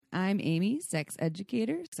I'm Amy, sex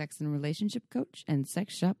educator, sex and relationship coach, and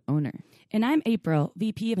sex shop owner. And I'm April,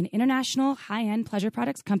 VP of an international high-end pleasure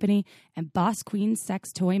products company and boss queen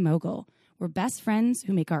sex toy mogul. We're best friends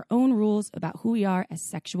who make our own rules about who we are as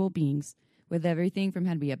sexual beings. With everything from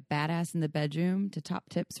how to be a badass in the bedroom to top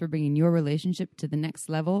tips for bringing your relationship to the next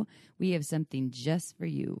level, we have something just for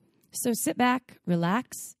you. So sit back,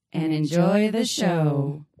 relax, and enjoy the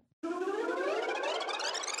show.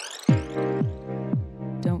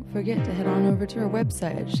 Don't forget to head on over to our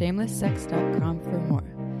website at shamelesssex.com for more.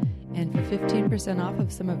 And for 15% off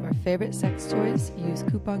of some of our favorite sex toys, use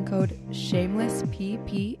coupon code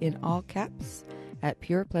SHAMELESSPP in all caps at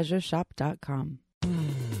purepleasureshop.com.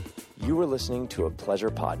 You are listening to a pleasure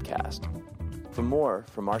podcast. For more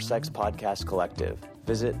from our sex podcast collective,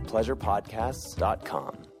 visit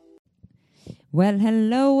pleasurepodcasts.com. Well,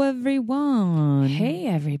 hello, everyone. Hey,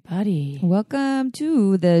 everybody. Welcome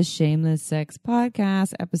to the Shameless Sex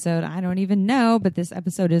Podcast episode. I don't even know, but this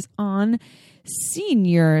episode is on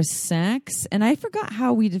senior sex. And I forgot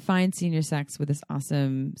how we define senior sex with this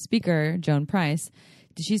awesome speaker, Joan Price.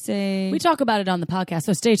 Did she say... We talk about it on the podcast,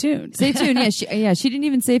 so stay tuned. Stay tuned, yeah. She didn't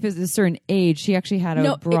even say if it was a certain age. She actually had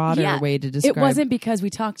a broader way to describe... It wasn't because we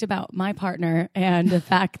talked about my partner and the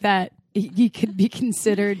fact that he could be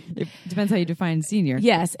considered... It depends how you define senior.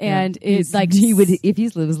 Yes, and it's like... He would, if he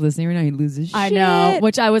was listening right now, he'd lose his shit. I know,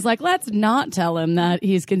 which I was like, let's not tell him that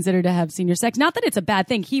he's considered to have senior sex. Not that it's a bad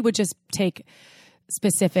thing. He would just take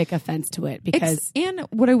specific offense to it because... And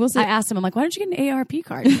what I will say... I asked him, I'm like, why don't you get an ARP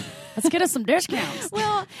card? Let's get us some discounts.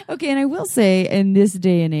 Well, okay, and I will say, in this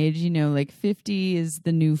day and age, like 50 is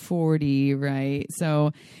the new 40, right?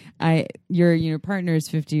 So your partner is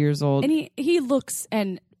 50 years old. And he looks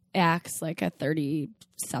and acts like a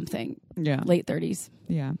 30-something, late 30s.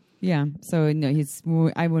 Yeah. So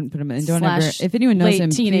no, I wouldn't put him in. Don't ever. If anyone knows him,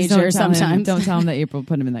 teenager sometimes. Don't tell him that April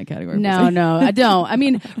put him in that category. No, I don't. I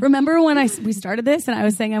mean, remember when we started this and I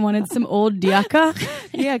was saying I wanted some old diaka?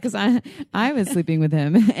 Yeah, because I was sleeping with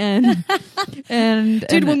him and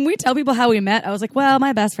dude, when we tell people how we met, I was like, well,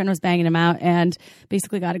 my best friend was banging him out and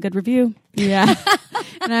basically got a good review. Yeah.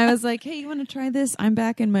 And I was like, hey, you want to try this? I'm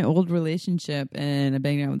back in my old relationship and I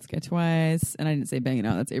banged out with this guy twice. And I didn't say banging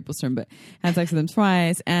out, that's April's term, but had sex with him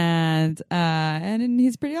twice. And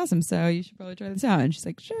he's pretty awesome. So you should probably try this out. And she's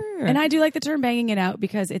like, sure. And I do like the term banging it out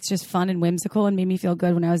because it's just fun and whimsical and made me feel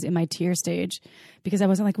good when I was in my tear stage because I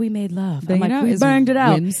wasn't like, we made love. Banging I'm like, out we is banged it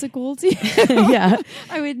out. Whimsical to you? Yeah.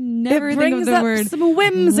 I would never think of the word some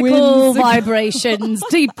whimsical vibrations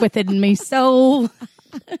deep within me soul.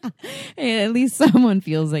 Hey, at least someone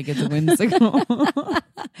feels like it's whimsical. That's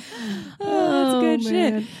good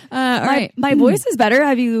shit. All right. My voice is better.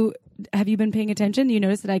 Have you been paying attention? You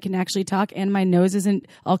notice that I can actually talk and my nose isn't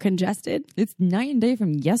all congested? It's night and day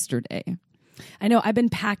from yesterday. I know. I've been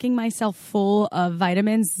packing myself full of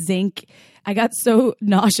vitamins, zinc. I got so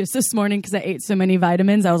nauseous this morning because I ate so many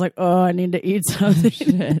vitamins. I was like, oh, I need to eat something.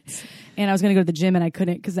 Shit. And I was going to go to the gym and I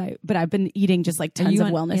couldn't but I've been eating just like tons of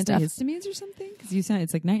wellness stuff. Antihistamines or something? Because you sound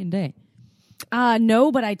it's like night and day.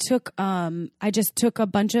 No, but I just took a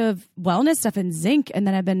bunch of wellness stuff and zinc, and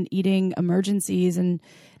then I've been eating emergencies and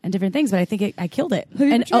different things. But I think I killed it.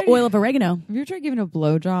 And oil of oregano. Have you ever tried giving a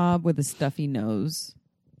blowjob with a stuffy nose?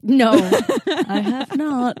 No, I have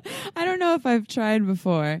not. I don't know if I've tried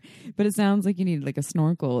before, but it sounds like you need like a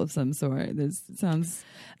snorkel of some sort. This sounds...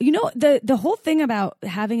 the whole thing about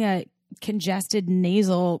having a congested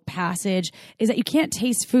nasal passage is that you can't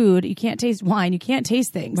taste food, you can't taste wine, you can't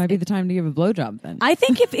taste things. Might be the time to give a blowjob then. I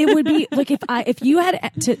think if it would be like if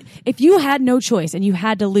you had no choice and you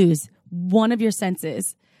had to lose one of your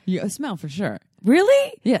senses. You smell for sure.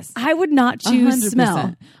 Really? Yes. I would not choose 100%.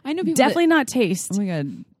 smell. I know people definitely not taste. Oh my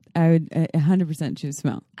God. I would 100% choose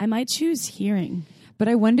smell. I might choose hearing. But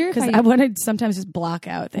I wonder if I want to sometimes just block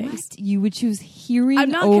out things. What? You would choose hearing. I'm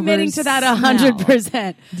not over committing to that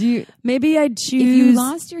 100%. Maybe I'd choose. If you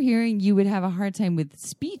lost your hearing, you would have a hard time with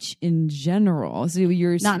speech in general. So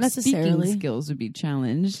your not necessarily speaking skills would be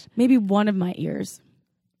challenged. Maybe one of my ears.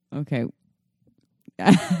 Okay.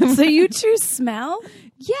 So you choose smell?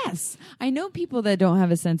 Yes. I know people that don't have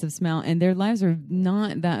a sense of smell and their lives are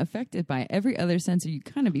not that affected by it. Every other sense, you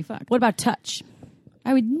kind of be fucked. What about touch?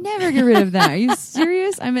 I would never get rid of that. Are you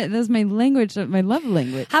serious? That's my language, my love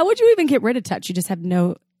language. How would you even get rid of touch? You just have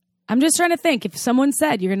no... I'm just trying to think. If someone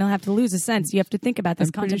said you're going to have to lose a sense, you have to think about this.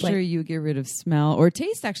 I'm pretty sure you would get rid of smell or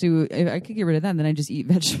taste. Actually, if I could get rid of that, then I just eat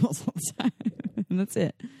vegetables all the time. And that's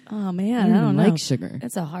it. Oh, man. I don't know. Like sugar.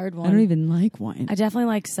 That's a hard one. I don't even like wine. I definitely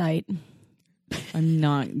like sight. I'm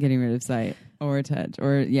not getting rid of sight or touch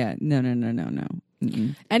or, no.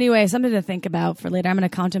 Anyway, something to think about for later. I'm going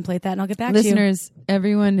to contemplate that and I'll get back to you. Listeners,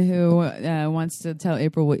 everyone who wants to tell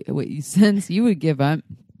April what you sense you would give up,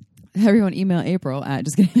 everyone email April at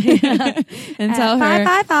just kidding and tell her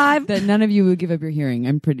 555 that none of you would give up your hearing.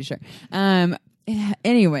 I'm pretty sure.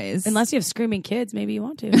 Anyways, unless you have screaming kids, maybe you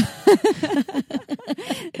want to.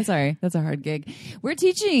 Sorry, that's a hard gig. We're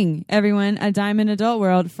teaching everyone A Diamond Adult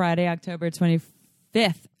World Friday, October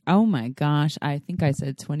 25th. Oh my gosh, I think I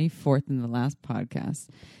said 24th in the last podcast.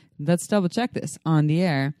 Let's double check this on the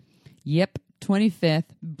air. Yep, 25th.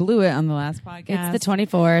 Blew it on the last podcast. It's the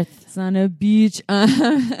 24th. It's on a beach.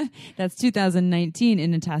 That's 2019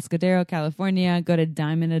 in Atascadero, California. Go to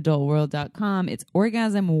diamondadultworld.com. It's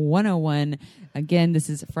Orgasm 101. Again, this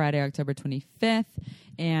is Friday, October 25th.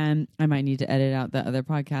 And I might need to edit out the other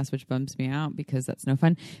podcast, which bumps me out because that's no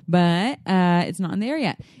fun. But it's not on the air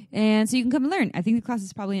yet. And so you can come and learn. I think the class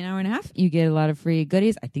is probably an hour and a half. You get a lot of free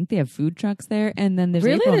goodies. I think they have food trucks there. And then there's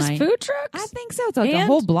April There's night. Food trucks? I think so. It's like a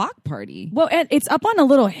whole block party. Well, and it's up on a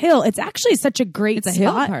little hill. It's actually such a great spot.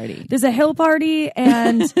 hill Party. There's a hill party,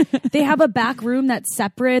 and they have a back room that's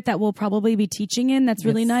separate that we'll probably be teaching in. That's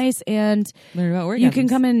really nice. And learn about orgasms. You can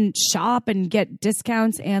come and shop and get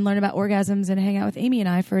discounts and learn about orgasms and hang out with Amy and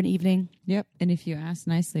I for an evening. Yep. And if you ask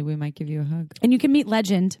nicely, we might give you a hug. And you can meet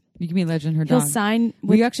Legend. You can meet Legend, her He'll dog. sign.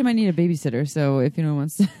 We actually might need a babysitter, so if anyone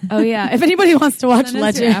wants to. Oh yeah, if anybody wants to watch send us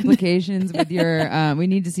Legend, your applications with your. We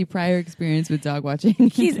need to see prior experience with dog watching.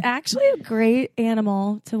 He's actually a great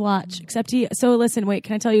animal to watch. Except so listen, wait,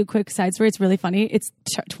 can I tell you a quick side story? It's really funny. It's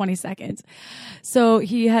 20 seconds. So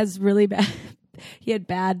he has really bad. He had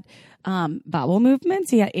bad bowel movements.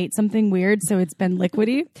 He had ate something weird, so it's been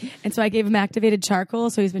liquidy. And so I gave him activated charcoal,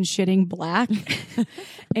 so he's been shitting black.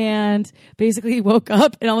 And basically he woke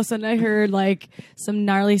up, and all of a sudden I heard like some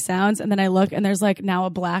gnarly sounds, and then I look, and there's like now a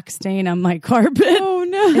black stain on my carpet. Oh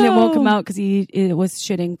no! And it won't come out because it was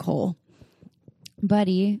shitting coal.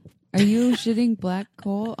 Buddy, are you shitting black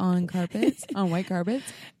coal on carpets, on white carpets?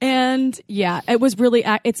 And yeah, it was really,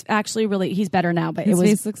 it's actually really, he's better now, but His it was.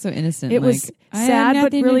 face looks so innocent. It was sad,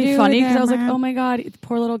 but really funny because I was like, oh my God,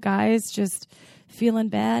 poor little guy is just feeling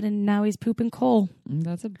bad, and now he's pooping coal.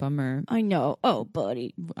 That's a bummer. I know. Oh,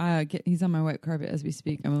 buddy. He's on my white carpet as we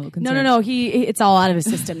speak. I'm a little concerned. No. It's all out of his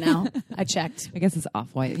system now. I checked. I guess it's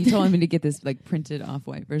off-white. He told me to get this like printed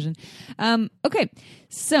off-white version. Okay.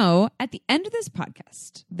 So at the end of this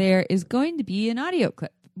podcast, there is going to be an audio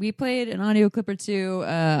clip. We played an audio clip or two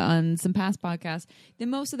on some past podcasts. Then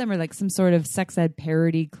most of them are like some sort of sex ed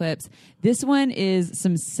parody clips. This one is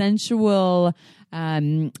some sensual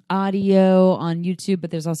audio on YouTube,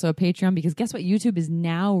 but there's also a Patreon because guess what? YouTube is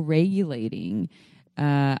now regulating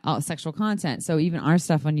all sexual content. So even our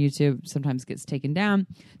stuff on YouTube sometimes gets taken down.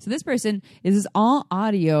 So this person is all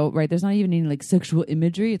audio, right? There's not even any like sexual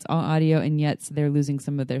imagery. It's all audio, and yet they're losing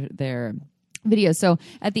some of their videos. So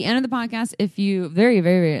at the end of the podcast, if you very,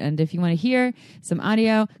 very end, if you want to hear some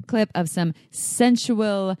audio clip of some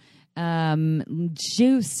sensual,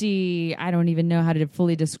 juicy, I don't even know how to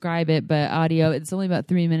fully describe it, but audio, it's only about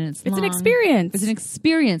 3 minutes long. It's an experience. It's an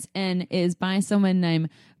experience, and it is by someone named,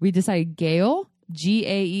 we decided Gail,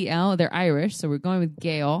 Gael. They're Irish, so we're going with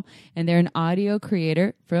Gail, and they're an audio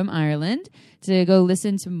creator from Ireland. To go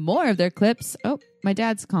listen to more of their clips. Oh, my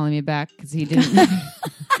dad's calling me back because he didn't.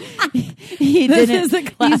 he This didn't. is a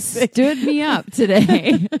classic. He stood me up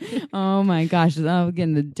today. Oh my gosh! I'll get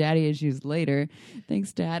into daddy issues later.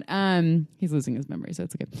 Thanks, Dad. He's losing his memory, so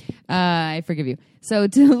it's okay. I forgive you. So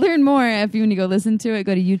to learn more, if you want to go listen to it,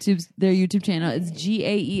 go to their YouTube channel. It's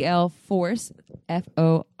Gael Force,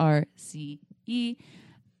 Force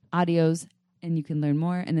audios. And you can learn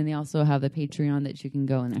more. And then they also have the Patreon that you can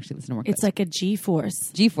go and actually listen to more clips. It's like a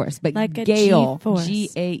G-Force. G-Force, but like a Gail, G-Force.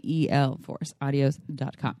 Gael Force,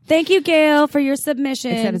 audios.com. Thank you, Gail, for your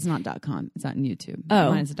submission. Except it's not .com. It's not on YouTube.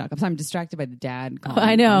 Oh. Mine is .com. So I'm distracted by the dad calling.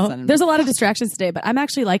 I know. There's a lot of distractions today, but I'm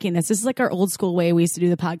actually liking this. This is like our old school way we used to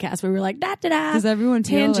do the podcast where we were like, da-da-da. Does everyone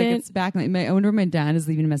feel like tangent. it's back? Like, I wonder if my dad is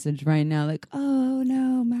leaving a message right now like, oh,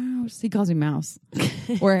 no, mouse. He calls me mouse.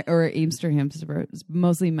 or Amster hamster.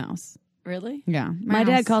 Mostly mouse. Really? Yeah. My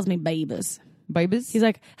dad calls me Babus. Babus? He's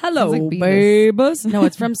like, hello, like Babus. No,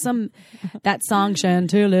 it's from that song,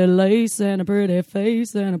 Chantilly lace and a pretty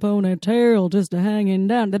face and a ponytail just a hanging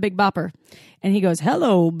down, the Big Bopper. And he goes,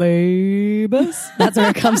 hello, Babus. That's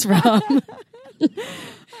where it comes from.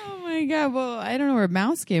 Oh my God. Well, I don't know where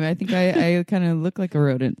mouse came. I think I kind of look like a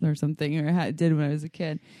rodent or something, or did when I was a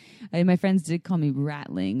kid. My friends did call me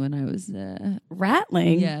Rattling when I was...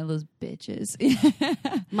 Rattling? Yeah, those bitches.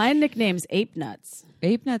 My nickname's Ape Nuts.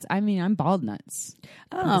 Ape Nuts? I mean, I'm Bald Nuts.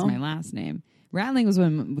 Oh. That's my last name. Rattling was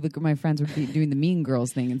when my friends were doing the Mean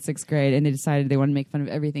Girls thing in 6th grade, and they decided they wanted to make fun of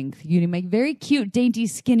everything. You make very cute, dainty,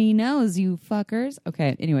 skinny nose, you fuckers.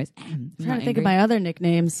 Okay, anyways. I'm trying to think of my other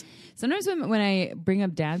nicknames. Sometimes when I bring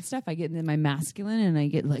up dad stuff, I get into my masculine and I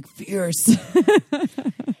get like fierce.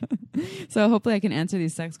 So hopefully I can answer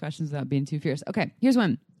these sex questions without being too fierce. Okay, here's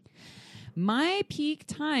one. My peak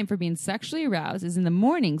time for being sexually aroused is in the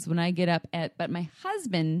mornings when I get up but my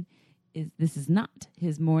husband this is not.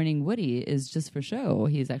 His morning Woody is just for show.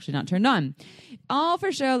 He's actually not turned on. All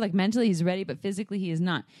for show, like mentally he's ready, but physically he is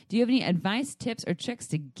not. Do you have any advice, tips, or tricks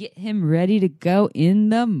to get him ready to go in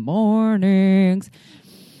the mornings?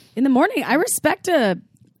 In the morning, I respect a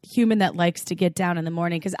human that likes to get down in the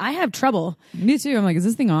morning because I have trouble. Me too. I'm like, is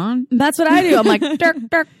this thing on? That's what I do. I'm like, dirk,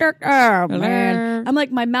 dirk, dirk. Oh, man. I'm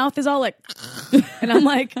like, my mouth is all like, and I'm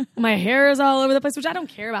like, my hair is all over the place, which I don't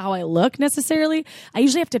care about how I look necessarily. I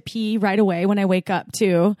usually have to pee right away when I wake up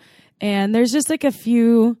too. And there's just like a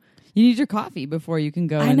few. You need your coffee before you can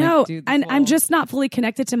go. I know. And I'm just not fully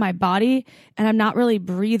connected to my body, and I'm not really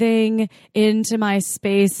breathing into my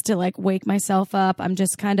space to like wake myself up. I'm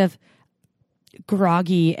just kind of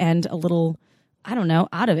groggy and a little, I don't know,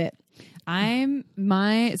 out of it.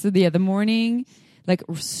 The morning, like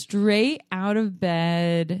straight out of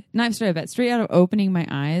bed, not straight out of bed, straight out of opening my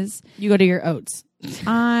eyes. You go to your oats.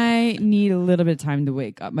 I need a little bit of time to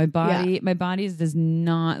wake up. My body does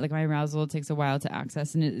not, like, my arousal takes a while to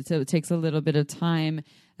access, and so it takes a little bit of time.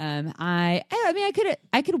 I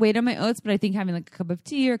could wait on my oats, but I think having like a cup of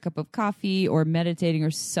tea or a cup of coffee or meditating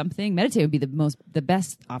or something, meditate would be the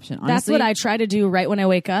best option. Honestly. That's what I try to do right when I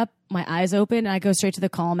wake up. My eyes open, and I go straight to the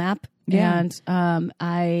Calm app, and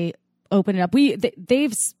I open it up. They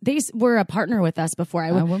were a partner with us before.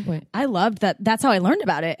 At one point, I loved that. That's how I learned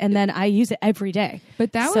about it, and then I use it every day.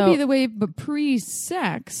 But that would be the way. But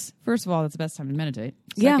pre-sex, first of all, that's the best time to meditate.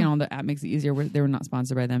 Second, all the app makes it easier. They were not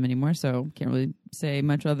sponsored by them anymore, so can't really say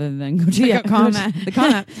much other than go check out the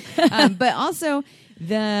Calm app. But also,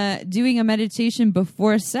 the doing a meditation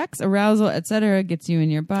before sex, arousal, etc., gets you in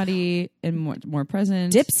your body and more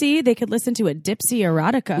present. Dipsy, they could listen to a Dipsy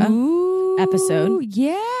erotica episode.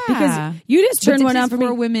 Yeah, because you just turned one on for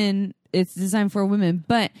me. Women. It's designed for women,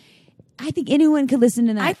 but I think anyone could listen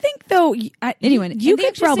to that. I think though, anyone. You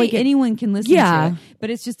could probably anyone can listen to it, but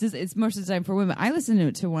it's more designed for women. I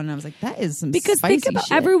listened to one and I was like, that is some because spicy think about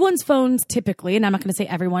shit. Everyone's phones typically, and I'm not going to say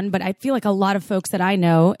everyone, but I feel like a lot of folks that I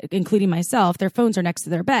know, including myself, their phones are next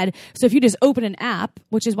to their bed. So if you just open an app,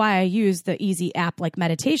 which is why I use the easy app like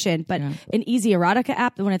meditation, but an easy erotica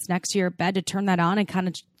app when it's next to your bed to turn that on and kind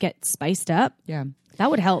of get spiced up. Yeah,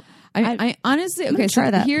 that would help. I honestly, okay, so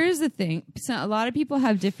here's the thing. So a lot of people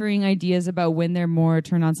have differing ideas about when they're more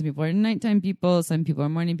turned on. Some people are nighttime people, some people are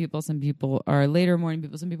morning people, some people are later morning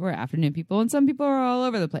people, some people are afternoon people, and some people are all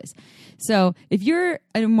over the place. So if you're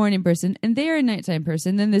a morning person and they are a nighttime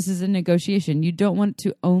person, then this is a negotiation. You don't want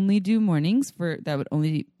to only do mornings that would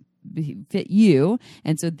only fit you,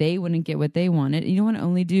 and so they wouldn't get what they wanted. You don't want to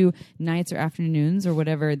only do nights or afternoons or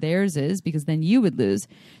whatever theirs is, because then you would lose.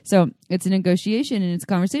 So it's a negotiation and it's a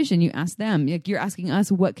conversation. You ask them, like you're asking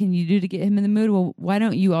us, what can you do to get him in the mood? Well, why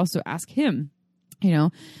don't you also ask him?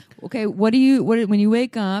 Okay, when you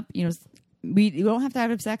wake up, we don't have to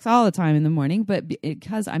have sex all the time in the morning, but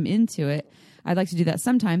because I'm into it, I'd like to do that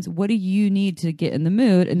sometimes. What do you need to get in the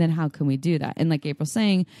mood? And then how can we do that? And like April's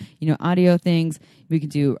saying, audio things. We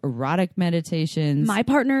could do erotic meditations. My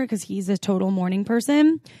partner, because he's a total morning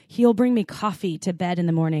person, he'll bring me coffee to bed in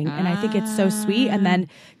the morning. And I think it's so sweet. And then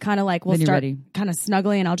kind of like we'll start kind of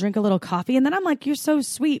snuggling and I'll drink a little coffee. And then I'm like, you're so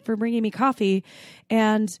sweet for bringing me coffee.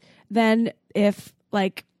 And then if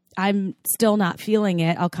like I'm still not feeling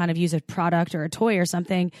it, I'll kind of use a product or a toy or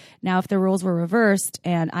something. Now, if the roles were reversed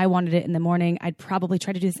and I wanted it in the morning, I'd probably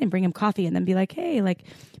try to do the same, bring him coffee and then be like, hey, like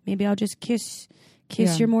maybe I'll just kiss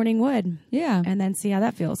your morning wood. Yeah. And then see how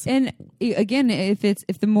that feels. And again,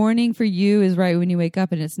 if the morning for you is right when you wake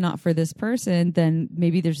up and it's not for this person, then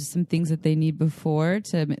maybe there's just some things that they need before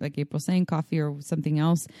to, like April saying, coffee or something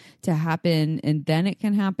else to happen, and then it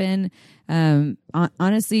can happen.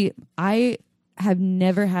 Honestly, I have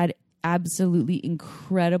never had absolutely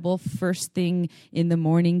incredible first thing in the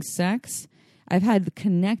morning sex. I've had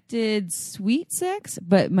connected sweet sex,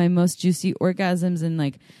 but my most juicy orgasms and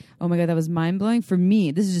like, oh my God, that was mind blowing for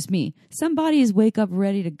me. This is just me. Some bodies wake up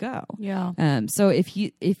ready to go. Yeah. So if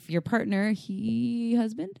your partner,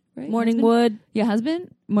 husband, right? Morning wood. Yeah,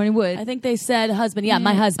 husband. Morning wood. I think they said husband. Yeah,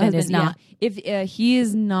 my husband is not. Yeah. If he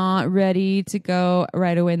is not ready to go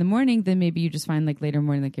right away in the morning, then maybe you just find like later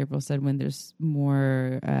morning, like April said, when there's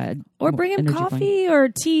more. Or bring him coffee or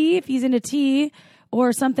tea if he's into tea,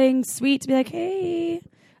 or something sweet to be like, hey,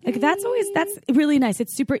 Like that's really nice.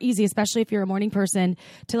 It's super easy, especially if you're a morning person,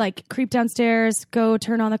 to like creep downstairs, go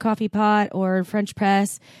turn on the coffee pot or French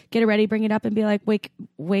press, get it ready, bring it up, and be like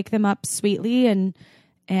wake them up sweetly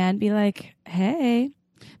and be like, hey.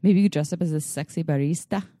 Maybe you dress up as a sexy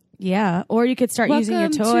barista. Yeah, or you could start using your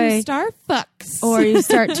toy. To Starfucks. Or you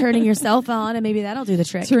start turning your cell phone, and maybe that'll do the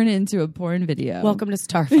trick. Turn it into a porn video. Welcome to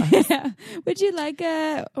Starfucks. Yeah. Would you like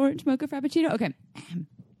a orange mocha frappuccino? Okay.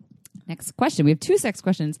 Next question. We have 2 sex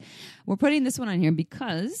questions. We're putting this one on here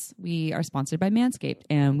because we are sponsored by Manscaped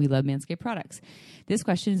and we love Manscaped products. This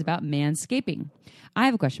question is about manscaping. I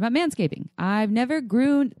have a question about manscaping. I've never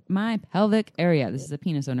groomed my pelvic area. This is a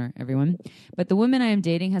penis owner, everyone. But the woman I am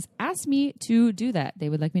dating has asked me to do that. They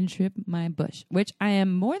would like me to trim my bush, which I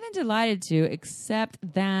am more than delighted to, except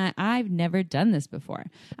that I've never done this before.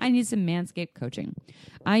 I need some Manscaped coaching.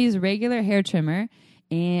 I use a regular hair trimmer,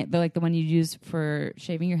 but like the one you use for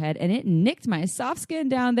shaving your head, and it nicked my soft skin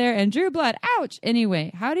down there and drew blood. Ouch!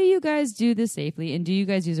 Anyway, how do you guys do this safely? And do you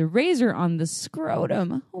guys use a razor on the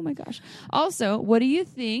scrotum? Oh my gosh. Also, what do you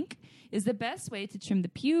think is the best way to trim the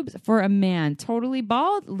pubes for a man? Totally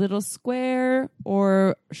bald, little square,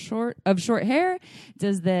 or short hair?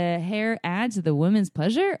 Does the hair add to the woman's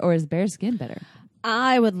pleasure, or is bare skin better?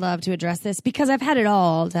 I would love to address this because I've had it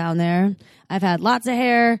all down there. I've had lots of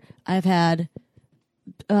hair. I've had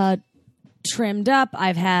trimmed up.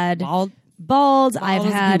 I've had bald. I've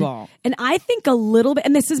had, and I think a little bit,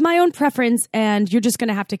 and this is my own preference, and you're just going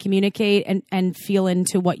to have to communicate and feel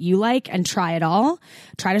into what you like and try it all.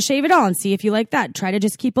 Try to shave it all and see if you like that. Try to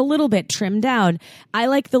just keep a little bit trimmed down. I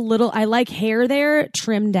like hair there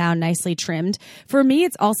trimmed down, nicely trimmed. For me,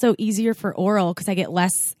 it's also easier for oral because I get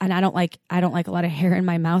less, and I don't like a lot of hair in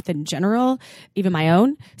my mouth in general, even my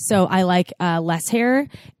own. So I like less hair,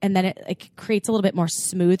 and then it creates a little bit more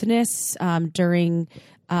smoothness during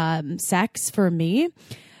sex for me.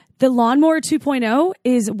 The Lawnmower 2.0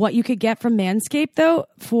 is what you could get from Manscaped though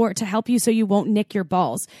to help you so you won't nick your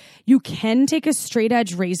balls. You can take a straight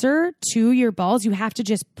edge razor to your balls. You have to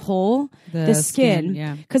just pull the skin.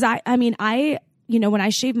 Yeah. Cause when I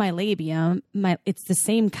shave my labia, it's the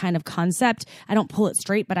same kind of concept. I don't pull it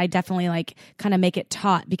straight, but I definitely like kind of make it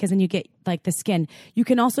taut because then you get like the skin. You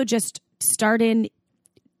can also just start in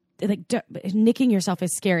nicking yourself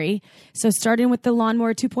is scary. So starting with the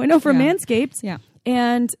Lawnmower 2.0 from Manscaped. Yeah.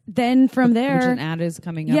 And then from there. Which an ad is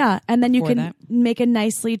coming up. Yeah. And then you can make a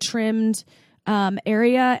nicely trimmed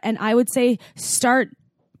area. And I would say start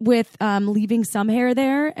with leaving some hair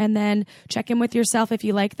there and then check in with yourself if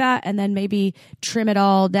you like that. And then maybe trim it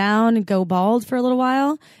all down and go bald for a little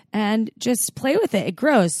while and just play with it. It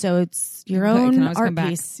grows. So it's your own art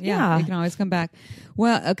piece. Yeah. It can always come back.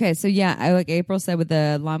 Well, okay. So yeah, like April said with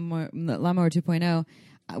the Lawnmower 2.0,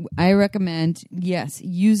 I recommend, yes,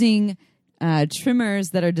 using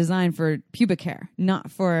trimmers that are designed for pubic hair, not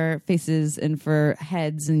for faces and for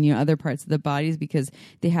heads and other parts of the bodies, because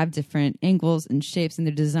they have different angles and shapes and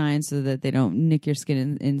they're designed so that they don't nick your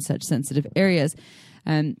skin in such sensitive areas.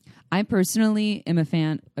 I personally am a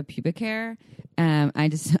fan of pubic hair. I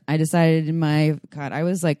decided I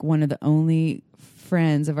was like one of the only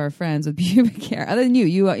friends of our friends with pubic hair. Other than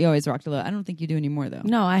you always rocked a little. I don't think you do anymore though.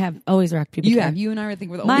 No, I have always rocked pubic hair. You and I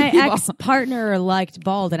think we're the only people. My ex-partner liked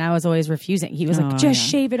bald and I was always refusing. He was like, just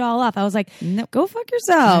shave it all off. I was like, nope. Go fuck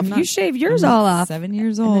yourself. You shave yours all off. 7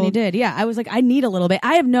 years old. And then he did. Yeah. I was like, I need a little bit.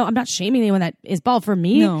 I'm not shaming anyone that is bald. For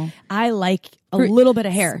me, I like a little bit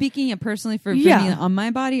of hair. Speaking of personally for me on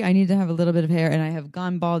my body, I need to have a little bit of hair, and I have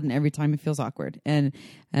gone bald, and every time it feels awkward. And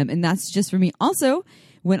that's just for me. Also,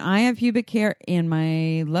 when I have pubic hair and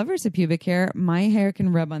my lovers have pubic hair, my hair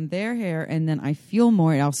can rub on their hair, and then I feel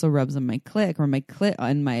more. It also rubs on my clit or my clit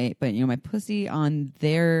on my pussy on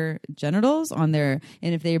their genitals and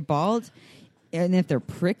if they're bald and if they're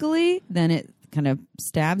prickly, then it kind of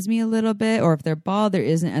stabs me a little bit. Or if they're bald, there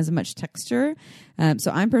isn't as much texture.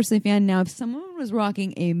 So I'm personally a fan. Now, if someone was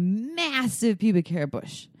rocking a massive pubic hair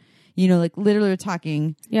bush, like literally we're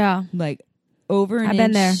talking, like over an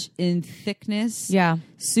inch in thickness,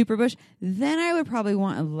 super bush, then I would probably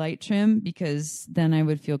want a light trim because then I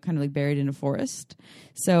would feel kind of like buried in a forest.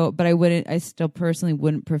 So, but I still personally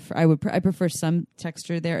wouldn't prefer, I prefer some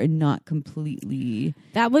texture there and not completely.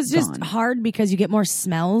 That was just hard because you get more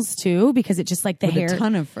smells too, because it just like the hair. A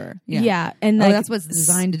ton of fur. Yeah. And that's what it's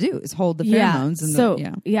designed to do, is hold the pheromones.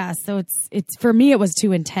 So it's for me, it was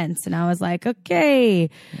too intense. And I was like, okay.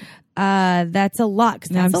 That's a lot, because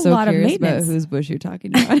that's a lot of maintenance. About whose bush you're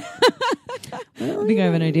talking about. I think I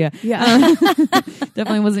have an idea. Yeah.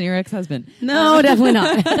 Definitely wasn't your ex-husband. No, definitely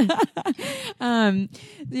not.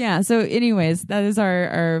 Yeah. So anyways, that is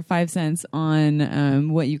our 5 cents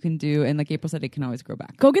on what you can do. And like April said, it can always grow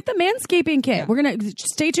back. Go get the manscaping kit. Yeah. We're going to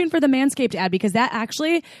stay tuned for the Manscaped ad because that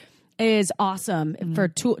actually is awesome for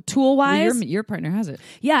tool wise. Well, your partner has it.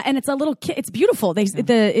 Yeah, and it's a little kit. It's beautiful.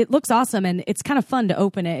 It looks awesome, and it's kind of fun to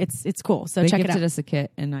open it. It's cool. So They check it out. gifted us a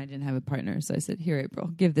kit, and I didn't have a partner, so I said, "Here, April,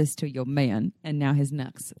 give this to your man." And now his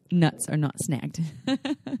nuts are not snagged.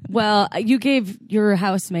 Well, you gave your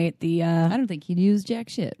housemate the. I don't think he used jack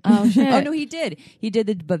shit. Oh shit! Oh no, he did. He did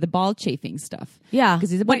the ball chafing stuff. Yeah, because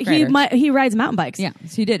he's a but bike rider. he rides mountain bikes. Yeah,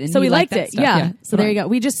 so he did, and so he liked that it. stuff. Yeah. So there you go.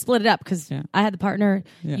 We just split it up because Yeah. I had the partner.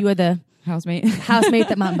 Yeah. You had the housemate. housemate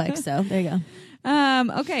that mountain bikes. So there you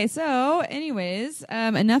go. Okay, so anyways,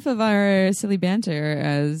 enough of our silly banter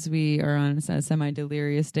as we are on a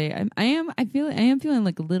semi-delirious day. I am feeling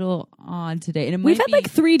like a little odd today, and We've had like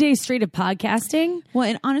 3 days straight of podcasting. Well,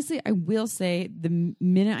 and honestly, I will say the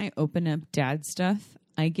minute I open up dad stuff,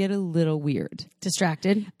 I get a little weird.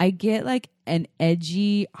 Distracted. I get like an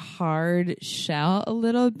edgy, hard shell a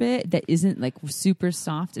little bit that isn't like super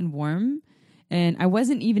soft and warm. And I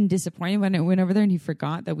wasn't even disappointed when I went over there and he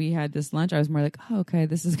forgot that we had this lunch. I was more like, oh, okay,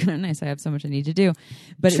 this is kind of nice. I have so much I need to do.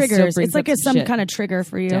 But Triggers. It It's like some kind of trigger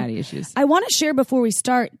for you. Daddy issues. I want to share before we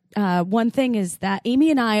start. One thing is that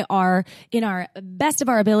Amy and I are in our best of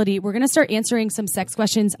our ability. We're going to start answering some sex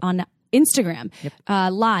questions on Instagram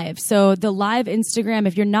live. So the live Instagram,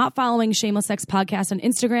 if you're not following Shameless Sex Podcast on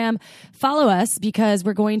Instagram, follow us because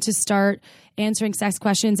we're going to start answering sex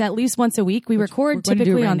questions at least once a week. We record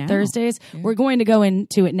typically on Thursdays. Yeah. We're going to go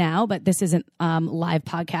into it now, but this isn't live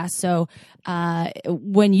podcast. So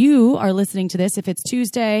when you are listening to this, if it's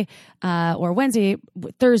Tuesday or Wednesday,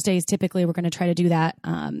 Thursdays, typically we're going to try to do that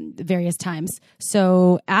various times.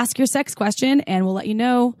 So ask your sex question and we'll let you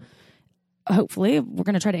know. Hopefully, we're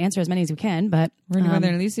going to try to answer as many as we can, but we're going to go there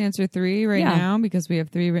and at least answer 3 now because we have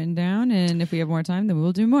 3 written down. And if we have more time, then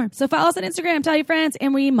we'll do more. So follow us on Instagram, tell your friends,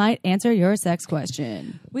 and we might answer your sex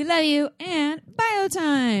question. We love you. And bio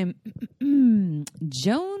time.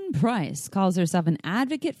 Joan Price calls herself an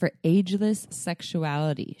advocate for ageless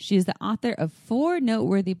sexuality. She is the author of 4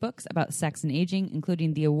 noteworthy books about sex and aging,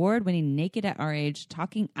 including the award-winning Naked at Our Age,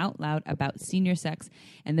 Talking Out Loud About Senior Sex,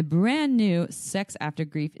 and the brand new Sex After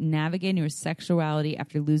Grief, Navigating Your Sexuality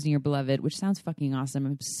After Losing Your Beloved, which sounds fucking awesome.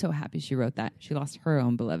 I'm so happy she wrote that. She lost her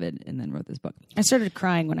own beloved and then wrote this book. I started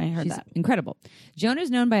crying when I heard She's that. Incredible. Joan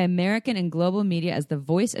is known by American and global media as the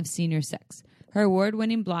voice of senior sex. Her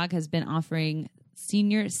award-winning blog has been offering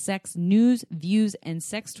senior sex news, views, and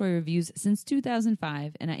sex toy reviews since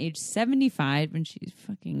 2005. And at age 75, when she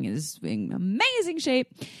fucking is in amazing shape,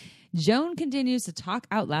 Joan continues to talk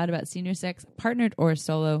out loud about senior sex, partnered or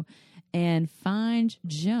solo. And find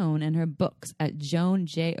Joan and her books at Joan,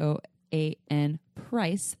 Joan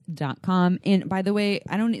Price.com. And by the way,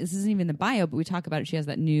 this isn't even the bio, but we talk about it. She has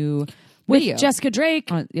that new video with Jessica Drake,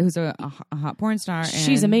 who's a hot porn star.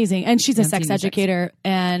 She's amazing, and she's a sex educator.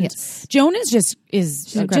 And yes. Joan is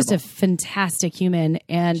just a fantastic human,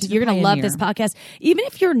 and you're going to love this podcast, even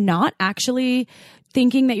if you're not actually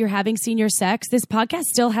thinking that you're having senior sex. This podcast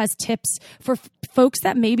still has tips for folks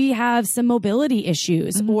that maybe have some mobility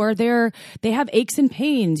issues or they have aches and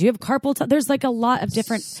pains. You have carpal tunnel. There's like a lot of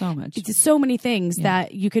different, so many things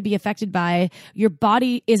that you could be affected by. Your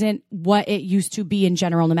body isn't what it used to be in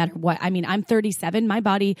general, no matter what. I mean, I'm 37. My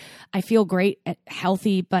body, I feel great,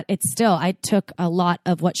 healthy, but it's still, I took a lot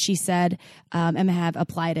of what she said and have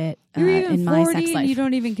applied it in my sex life. You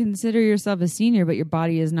don't even consider yourself a senior, but your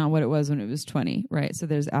body is not what it was when it was 20, right? So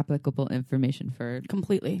there's applicable information for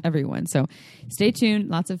completely everyone. So stay tuned.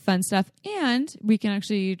 Lots of fun stuff. And we can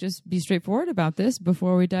actually just be straightforward about this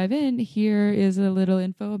before we dive in. Here is a little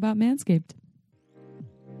info about Manscaped.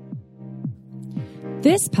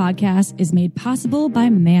 This podcast is made possible by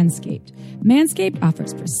Manscaped. Manscaped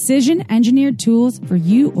offers precision-engineered tools for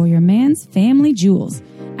you or your man's family jewels.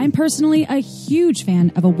 I'm personally a huge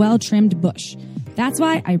fan of a well-trimmed bush. That's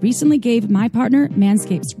why I recently gave my partner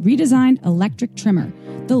Manscaped's redesigned electric trimmer,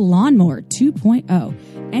 the Lawnmower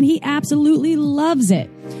 2.0, and he absolutely loves it.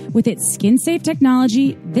 With its skin-safe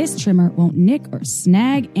technology, this trimmer won't nick or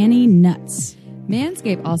snag any nuts.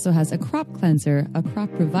 Manscaped also has a crop cleanser, a crop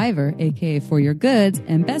reviver, aka for your goods,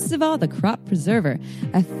 and best of all, the crop preserver,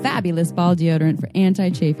 a fabulous ball deodorant for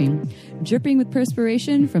anti-chafing. Dripping with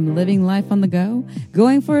perspiration from living life on the go,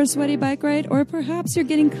 going for a sweaty bike ride, or perhaps you're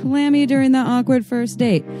getting clammy during that awkward first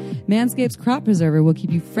date. Manscaped's crop preserver will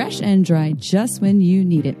keep you fresh and dry just when you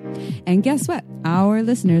need it. And guess what? Our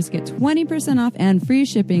listeners get 20% off and free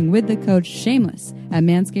shipping with the code SHAMELESS at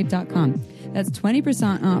manscaped.com. That's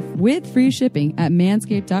 20% off with free shipping at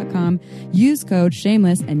manscaped.com. Use code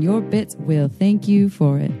shameless and your bits will thank you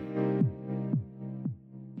for it.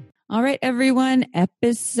 All right, everyone,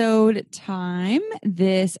 episode time.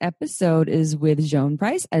 This episode is with Joan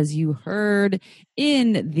Price, as you heard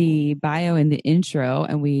in the bio in the intro,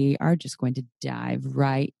 and we are just going to dive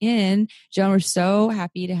right in. Joan, we're so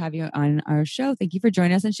happy to have you on our show. Thank you for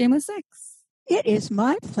joining us on Shameless Sex. It is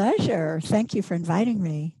my pleasure. Thank you for inviting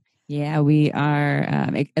me. Yeah, we are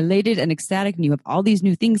elated and ecstatic. And you have all these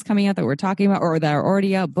new things coming out that we're talking about or that are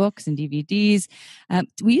already out, books and DVDs.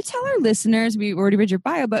 Will you tell our listeners, we already read your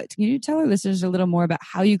bio, but can you tell our listeners a little more about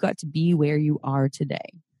how you got to be where you are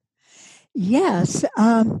today? Yes.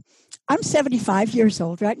 I'm 75 years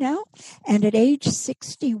old right now. And at age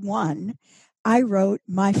 61, I wrote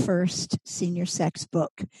my first senior sex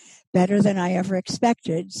book, Better Than I Ever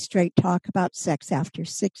Expected, Straight Talk About Sex After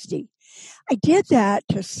 60. I did that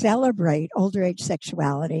to celebrate older age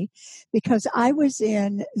sexuality because I was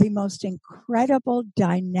in the most incredible,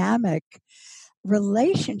 dynamic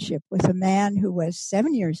relationship with a man who was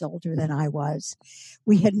 7 years older than I was.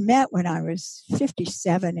 We had met when I was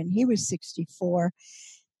 57 and he was 64,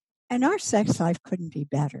 and our sex life couldn't be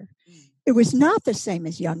better. It was not the same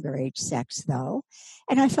as younger age sex, though.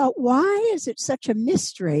 And I thought, why is it such a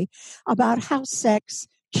mystery about how sex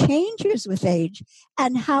changes with age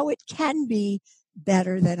and how it can be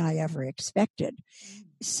better than I ever expected?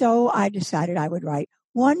 So I decided I would write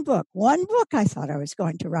one book I thought I was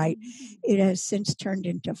going to write. It has since turned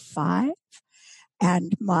into 5.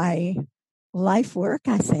 And my life work,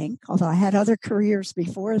 I think, although I had other careers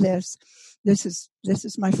before this is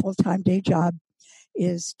my full-time day job,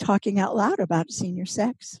 is talking out loud about senior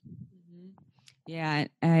sex. Yeah,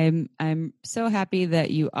 I'm so happy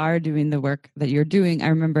that you are doing the work that you're doing. I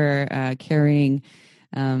remember carrying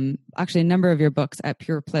actually a number of your books at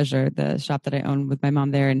Pure Pleasure, the shop that I own with my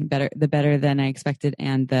mom there, and Better Than I Expected,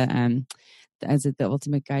 and the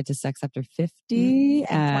Ultimate Guide to Sex After 50,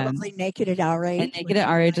 and probably Naked at Our Age, and Naked at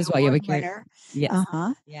Our Age as well. Yeah, we carry. Yes,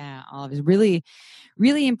 yeah, all of it. Really,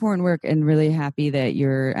 really important work, and really happy that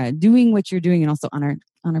you're doing what you're doing, and also on our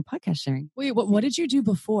podcast sharing. Wait, what did you do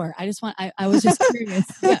before? I was just curious.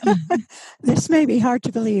 Yeah. This may be hard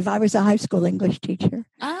to believe. I was a high school English teacher.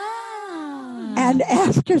 And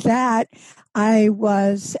after that, I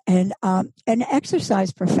was an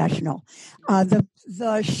exercise professional.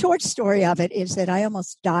 The short story of it is that I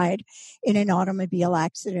almost died in an automobile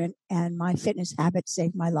accident, and my fitness habits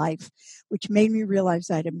saved my life, which made me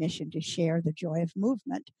realize I had a mission to share the joy of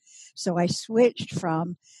movement. So I switched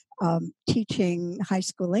from teaching high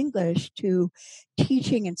school English to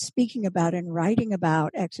teaching and speaking about and writing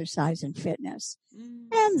about exercise and fitness.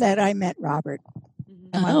 And then I met Robert.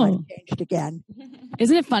 And my life changed again.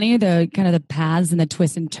 Isn't it funny the kind of the paths and the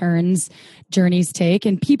twists and turns journeys take?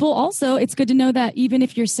 And people also, it's good to know that even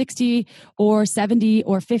if you're 60 or 70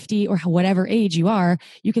 or 50 or whatever age you are,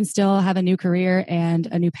 you can still have a new career and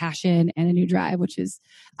a new passion and a new drive, which is,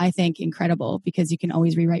 I think, incredible because you can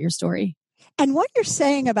always rewrite your story. And what you're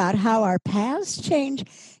saying about how our paths change,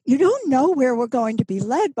 you don't know where we're going to be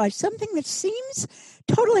led by something that seems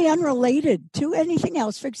totally unrelated to anything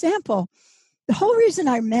else. For example, the whole reason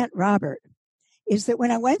I met Robert is that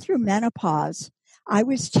when I went through menopause, I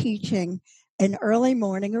was teaching an early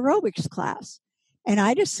morning aerobics class. And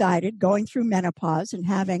I decided, going through menopause and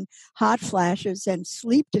having hot flashes and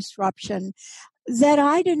sleep disruption, that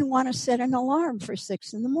I didn't want to set an alarm for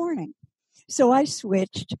 6 a.m. So I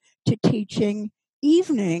switched to teaching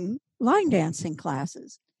evening line dancing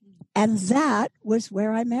classes. And that was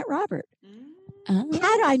where I met Robert.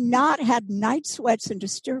 Had I not had night sweats and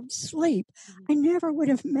disturbed sleep, I never would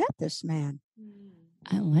have met this man.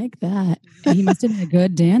 I like that. He must have been a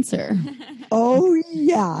good dancer. Oh,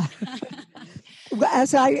 yeah.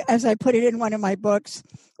 As I put it in one of my books,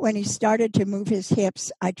 when he started to move his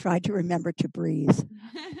hips, I tried to remember to breathe.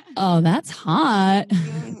 Oh, that's hot.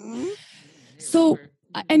 So,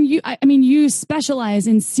 and you specialize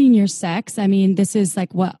in senior sex. I mean, this is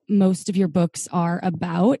like what most of your books are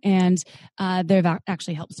about, and they've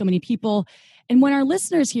actually helped so many people. And when our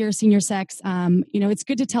listeners hear senior sex, it's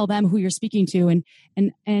good to tell them who you're speaking to,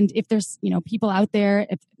 and if there's people out there,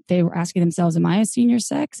 if they were asking themselves, "Am I a senior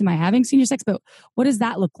sex? Am I having senior sex?" But what does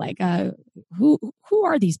that look like? Who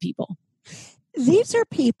are these people? These are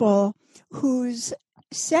people whose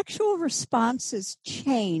sexual responses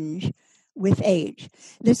change with age.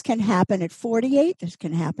 This can happen at 48. This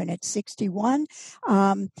can happen at 61.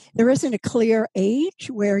 There isn't a clear age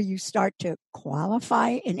where you start to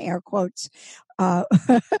qualify, in air quotes, uh,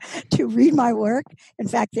 to read my work. In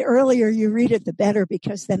fact, the earlier you read it, the better,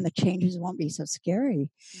 because then the changes won't be so scary.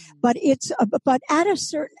 But but at a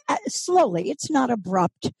certain, slowly, it's not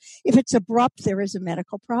abrupt. If it's abrupt, there is a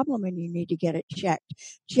medical problem and you need to get it checked.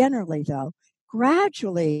 Generally, though,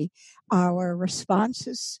 gradually, our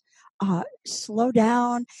responses slow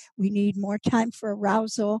down. We need more time for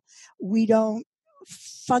arousal. We don't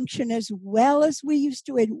function as well as we used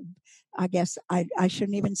to. I guess I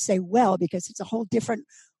shouldn't even say well, because it's a whole different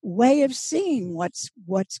way of seeing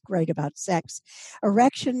what's great about sex.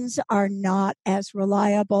 Erections are not as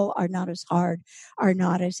reliable, are not as hard, are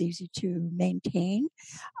not as easy to maintain.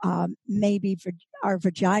 Maybe our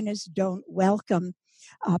vaginas don't welcome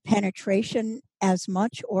penetration as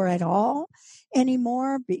much or at all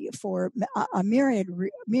anymore for a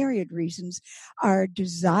myriad reasons. Our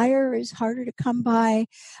desire is harder to come by.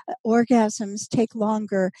 Orgasms take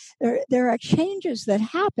longer. There are changes that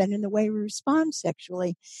happen in the way we respond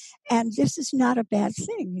sexually, and this is not a bad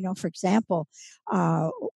thing. You know, for example,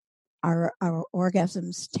 our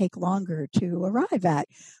orgasms take longer to arrive at.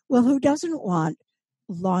 Well, who doesn't want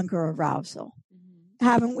longer arousal?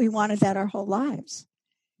 Haven't we wanted that our whole lives?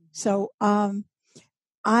 So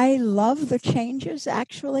I love the changes,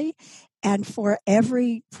 actually, and for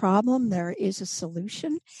every problem there is a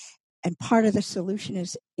solution. And part of the solution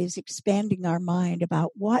is expanding our mind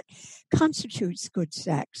about what constitutes good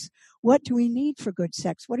sex. What do we need for good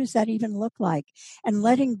sex? What does that even look like? And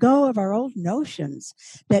letting go of our old notions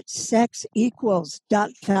that sex equals ...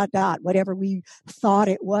 whatever we thought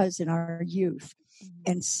it was in our youth,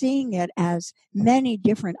 and seeing it as many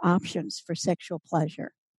different options for sexual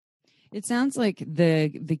pleasure. It sounds like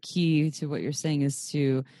the key to what you're saying is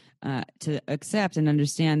to accept and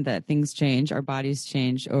understand that things change, our bodies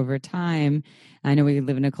change over time. I know we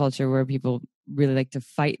live in a culture where people really like to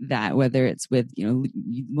fight that, whether it's with, you know,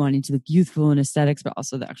 wanting to look youthful and aesthetics, but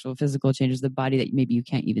also the actual physical changes of the body that maybe you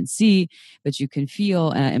can't even see, but you can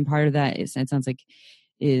feel. And part of that is, it sounds like,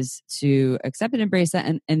 is to accept and embrace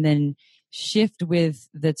that, and then shift with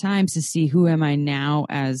the times to see who am I now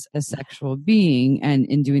as a sexual being, and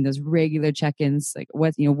in doing those regular check-ins, like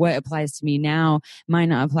what applies to me now might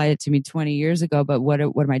not apply to me 20 years ago, but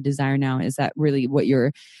what my desire now? Is that really what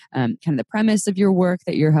you're kind of the premise of your work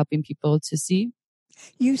that you're helping people to see?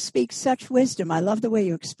 You speak such wisdom. I love the way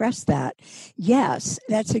you express that. Yes,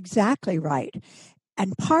 that's exactly right.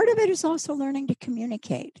 And part of it is also learning to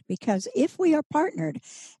communicate, because if we are partnered,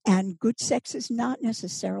 and good sex is not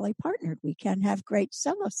necessarily partnered, we can have great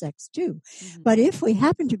solo sex too. Mm-hmm. But if we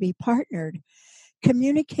happen to be partnered,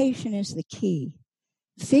 communication is the key.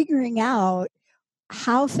 Figuring out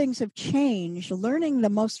how things have changed, learning the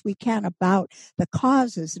most we can about the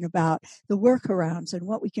causes and about the workarounds and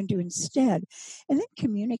what we can do instead, and then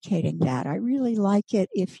communicating that. I really like it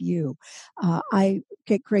if I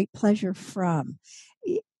get great pleasure from.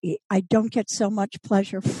 I don't get so much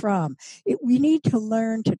pleasure from it. We need to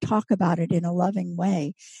learn to talk about it in a loving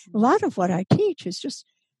way. A lot of what I teach is just,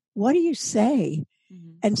 what do you say?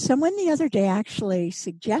 Mm-hmm. And someone the other day actually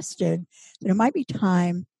suggested that it might be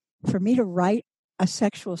time for me to write a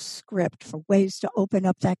sexual script for ways to open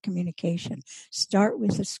up that communication. Start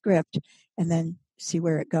with a script and then see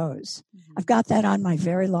where it goes. Mm-hmm. I've got that on my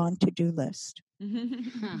very long to-do list.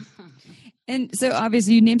 And so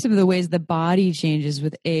obviously you named some of the ways the body changes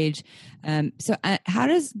with age. So how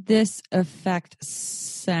does this affect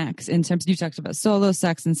sex in terms, you talked about solo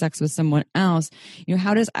sex and sex with someone else, you know,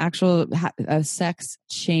 how does actual sex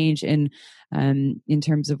change in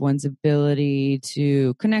terms of one's ability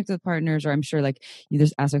to connect with partners? Or I'm sure like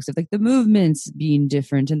there's aspects of like the movements being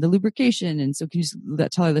different and the lubrication. And so can you just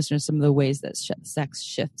tell our listeners some of the ways that sex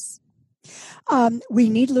shifts? We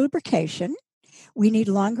need lubrication. We need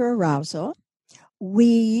longer arousal.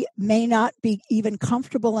 We may not be even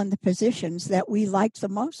comfortable in the positions that we liked the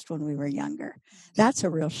most when we were younger. That's a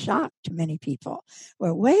real shock to many people.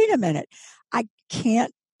 Well, wait a minute. I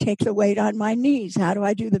can't take the weight on my knees. How do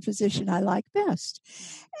I do the position I like best?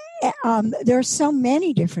 There are so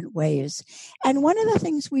many different ways. And one of the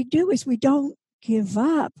things we do is we don't give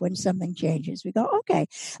up when something changes. We go, okay,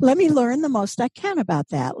 let me learn the most I can about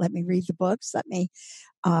that. Let me read the books. Let me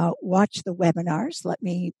watch the webinars. Let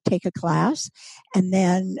me take a class. And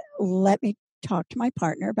then let me talk to my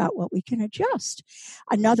partner about what we can adjust.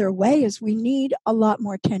 Another way is we need a lot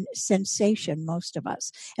more sensation, most of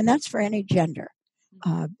us. And that's for any gender.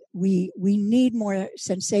 We need more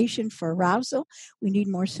sensation for arousal. We need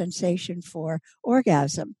more sensation for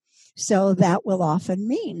orgasm. So that will often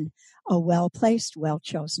mean a well-placed,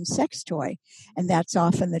 well-chosen sex toy. And that's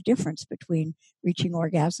often the difference between reaching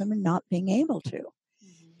orgasm and not being able to.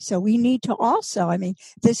 So we need to also, I mean,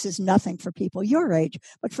 this is nothing for people your age,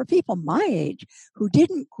 but for people my age who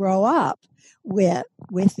didn't grow up with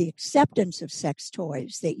the acceptance of sex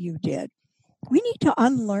toys that you did. We need to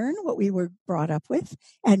unlearn what we were brought up with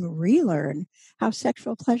and relearn how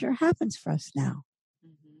sexual pleasure happens for us now.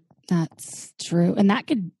 That's true. And that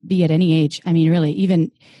could be at any age. I mean, really,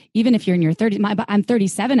 even if you're in your 30s, I'm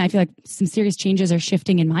 37. I feel like some serious changes are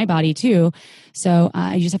shifting in my body too. So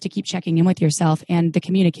you just have to keep checking in with yourself. And the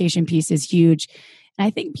communication piece is huge. And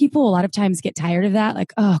I think people a lot of times get tired of that.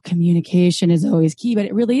 Like, oh, communication is always key, but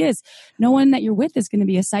it really is. No one that you're with is going to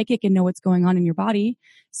be a psychic and know what's going on in your body.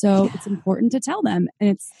 So it's important to tell them.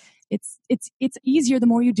 And it's easier the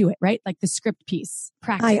more you do it, right? Like the script piece,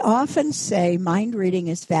 practice. I often say mind reading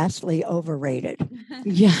is vastly overrated.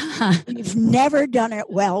 Yeah. We've never done it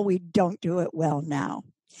well. We don't do it well now.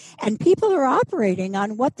 And people are operating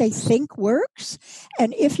on what they think works.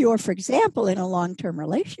 And if you're, for example, in a long-term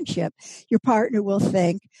relationship, your partner will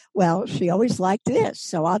think, well, she always liked this,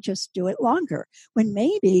 so I'll just do it longer. When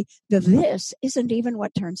maybe the this isn't even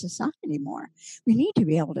what turns us on anymore. We need to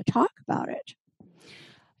be able to talk about it.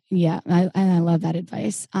 Yeah, I love that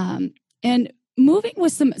advice. And moving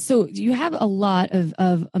with so you have a lot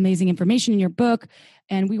of amazing information in your book,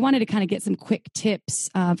 and we wanted to kind of get some quick tips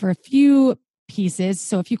for a few pieces.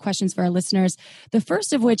 So a few questions for our listeners. The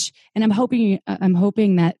first of which, and I'm hoping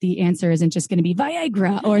that the answer isn't just going to be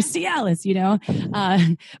Viagra or Cialis,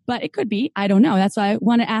 but it could be. I don't know. That's why I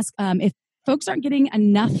want to ask if folks aren't getting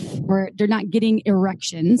enough or they're not getting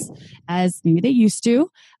erections as maybe they used to.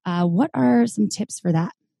 What are some tips for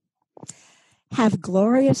that? Have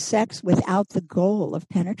glorious sex without the goal of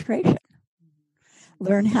penetration.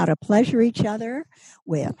 Learn how to pleasure each other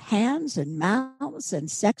with hands and mouths and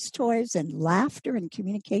sex toys and laughter and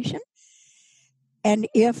communication. And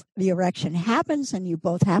if the erection happens and you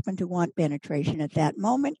both happen to want penetration at that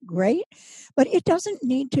moment, great. But it doesn't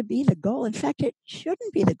need to be the goal. In fact, it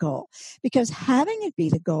shouldn't be the goal, because having it be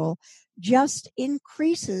the goal just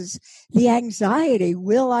increases the anxiety.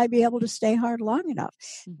 Will I be able to stay hard long enough?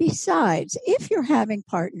 Besides, if you're having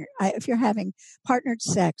partnered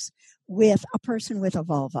sex with a person with a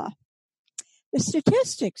vulva, the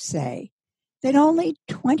statistics say that only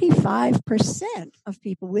 25% of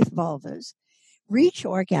people with vulvas reach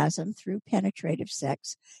orgasm through penetrative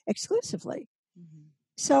sex exclusively. Mm-hmm.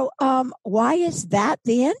 So why is that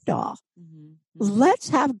the end all? Mm-hmm. Let's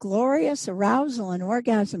have glorious arousal and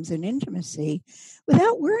orgasms and intimacy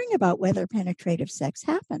without worrying about whether penetrative sex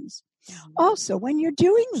happens. Mm-hmm. Also, when you're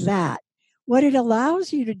doing that, what it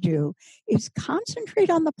allows you to do is concentrate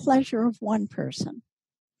on the pleasure of one person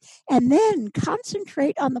and then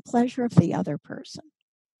concentrate on the pleasure of the other person.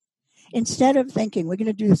 Instead of thinking we're going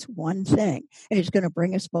to do this one thing and it's going to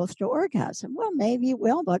bring us both to orgasm. Well, maybe it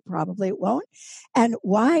will, but probably it won't. And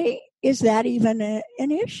why is that even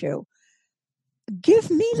an issue? Give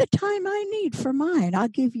me the time I need for mine. I'll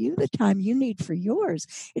give you the time you need for yours.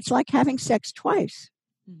 It's like having sex twice.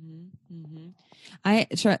 Mm-hmm. Mm-hmm. I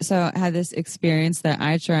had this experience that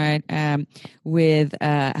I tried with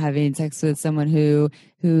having sex with someone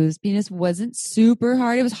whose penis wasn't super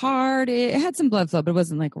hard. It was hard. It had some blood flow, but it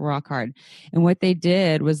wasn't like rock hard. And what they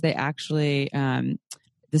did was they actually,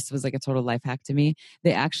 this was like a total life hack to me.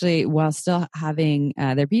 They actually, while still having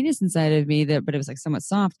their penis inside of me, but it was like somewhat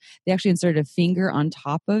soft, they actually inserted a finger on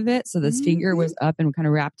top of it. So this finger was up and kind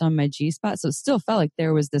of wrapped on my G-spot. So it still felt like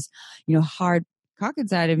there was this, hard cock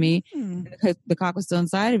inside of me. The cock was still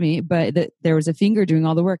inside of me, but there was a finger doing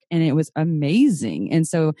all the work, and it was amazing. And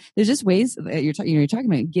so there's just ways that you're talking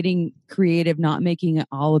about getting creative, not making it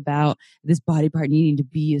all about this body part needing to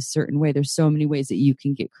be a certain way. There's so many ways that you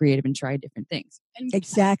can get creative and try different things.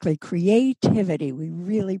 Exactly. Creativity. We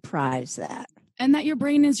really prize that. And that your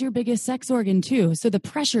brain is your biggest sex organ too. So the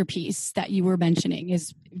pressure piece that you were mentioning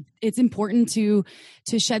it's important to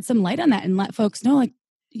shed some light on that and let folks know, like,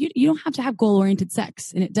 you don't have to have goal-oriented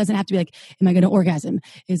sex, and it doesn't have to be like, am I going to orgasm?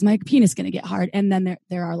 Is my penis going to get hard? And then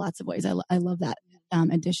there are lots of ways. I love that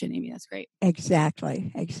addition, Amy. That's great.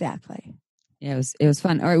 Exactly. Yeah, it was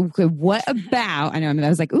fun. All right, what about? I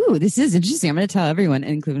was like, ooh, this is interesting. I'm going to tell everyone,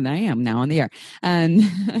 including I am now on the air.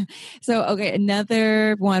 So, okay,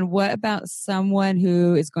 another one. What about someone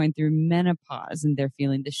who is going through menopause and they're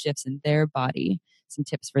feeling the shifts in their body? Some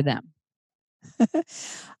tips for them.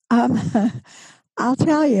 I'll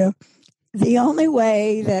tell you, the only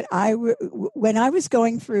way that when I was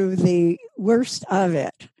going through the worst of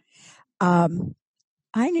it, I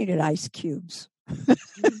needed ice cubes.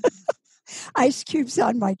 ice cubes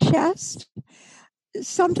on my chest.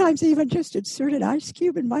 Sometimes even just insert an ice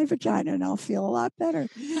cube in my vagina and I'll feel a lot better.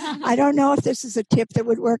 I don't know if this is a tip that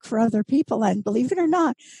would work for other people. And believe it or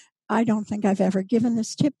not, I don't think I've ever given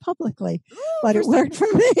this tip publicly, but it worked for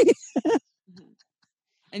me.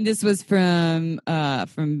 And this was from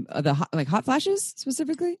the hot flashes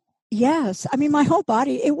specifically? Yes. I mean, my whole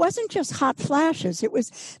body, it wasn't just hot flashes. It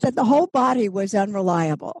was that the whole body was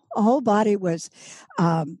unreliable. The whole body was,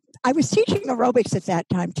 I was teaching aerobics at that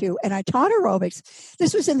time too, and I taught aerobics.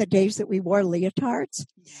 This was in the days that we wore leotards.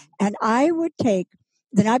 And I would take,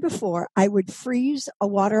 the night before, I would freeze a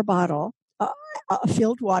water bottle, a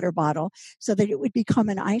filled water bottle, so that it would become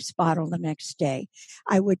an ice bottle the next day.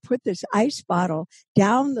 I would put this ice bottle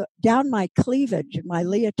down my cleavage in my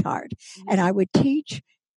leotard, and I would teach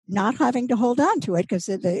not having to hold on to it because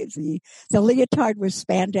the leotard was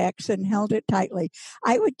spandex and held it tightly.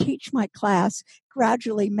 I would teach my class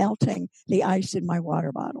gradually melting the ice in my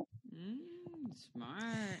water bottle.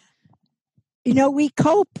 Smart. You know, we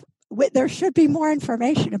cope. There should be more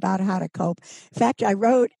information about how to cope. In fact, I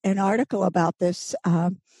wrote an article about this.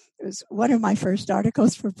 It was one of my first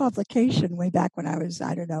articles for publication way back when I was,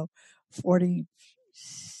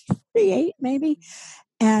 48 maybe.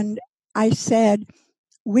 And I said,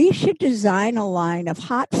 we should design a line of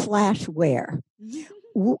hot flash wear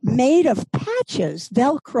made of patches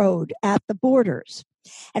velcroed at the borders.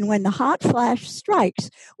 And when the hot flash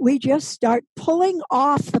strikes, we just start pulling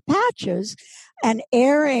off the patches and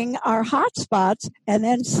airing our hot spots and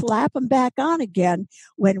then slap them back on again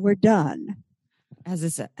when we're done. Has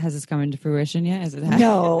this come into fruition yet? Has it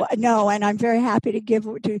No. And I'm very happy to give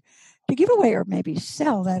away or maybe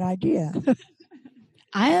sell that idea.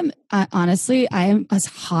 I am honestly, I am a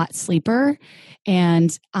hot sleeper,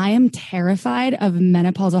 and I am terrified of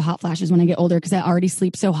menopausal hot flashes when I get older because I already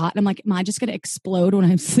sleep so hot. And I'm like, am I just going to explode when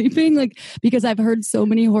I'm sleeping? Like, because I've heard so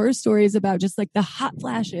many horror stories about just like the hot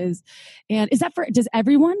flashes. And is that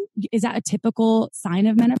is that a typical sign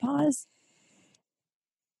of menopause?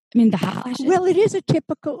 I mean, the hot flashes? Well, it is a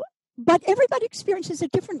typical, but everybody experiences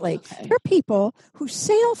it differently. Okay. There are people who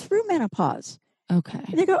sail through menopause. Okay.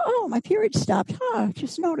 And they go, oh, my period stopped.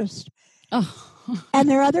 Just noticed. Oh. And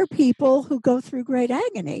there are other people who go through great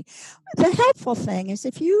agony. The helpful thing is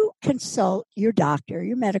if you consult your doctor,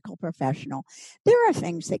 your medical professional, there are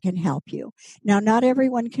things that can help you. Now, not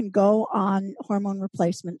everyone can go on hormone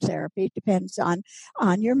replacement therapy. It depends on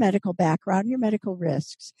your medical background, your medical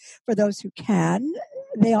risks. For those who can,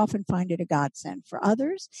 they often find it a godsend. For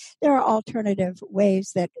others, there are alternative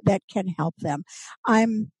ways that can help them.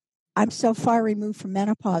 I'm so far removed from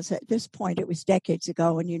menopause at this point. It was decades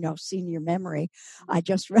ago, and senior memory. I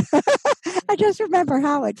just remember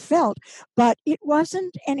how it felt, but it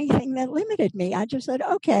wasn't anything that limited me. I just said,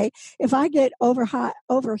 okay, if I get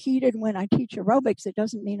overheated when I teach aerobics, it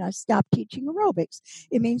doesn't mean I stop teaching aerobics.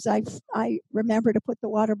 It means I remember to put the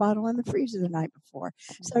water bottle in the freezer the night before.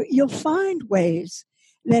 So you'll find ways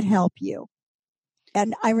that help you.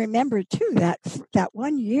 And I remember too that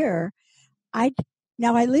one year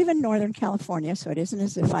Now, I live in Northern California, so it isn't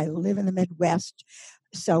as if I live in the Midwest.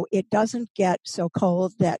 So it doesn't get so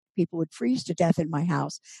cold that people would freeze to death in my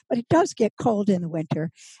house. But it does get cold in the winter.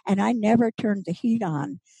 And I never turned the heat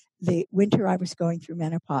on the winter I was going through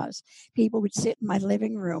menopause. People would sit in my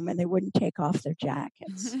living room and they wouldn't take off their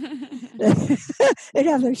jackets. They'd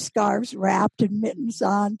have their scarves wrapped and mittens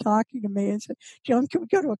on, talking to me and say, Joan, can we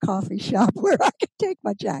go to a coffee shop where I can take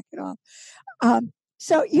my jacket off?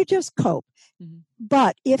 So you just cope. Mm-hmm.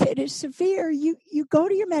 But if it is severe, you go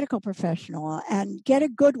to your medical professional and get a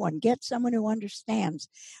good one. Get someone who understands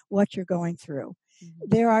what you're going through. Mm-hmm.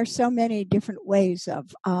 There are so many different ways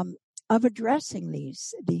of addressing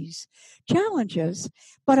these challenges,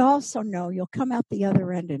 but also know you'll come out the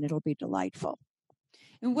other end and it'll be delightful.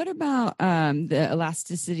 And what about the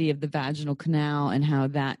elasticity of the vaginal canal and how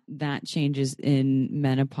that changes in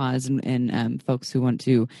menopause and folks who want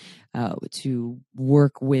to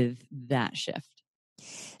work with that shift?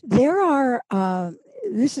 There are.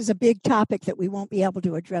 This is a big topic that we won't be able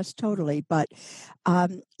to address totally, but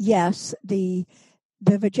yes, the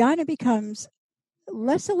vagina becomes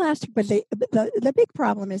less elastic, but the big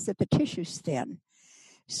problem is that the tissue's thin,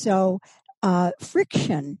 so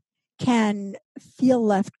friction can feel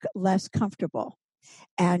less comfortable.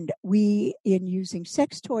 And in using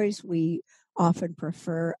sex toys, we often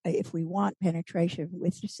prefer, if we want penetration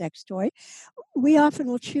with the sex toy, we often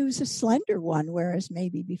will choose a slender one, whereas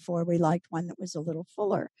maybe before we liked one that was a little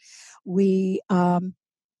fuller. We welcome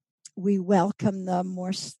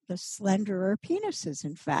the slenderer penises,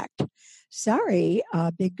 in fact. Sorry,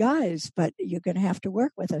 big guys, but you're going to have to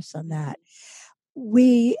work with us on that.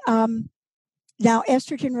 We Now,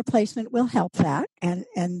 estrogen replacement will help that, and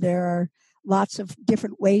there are lots of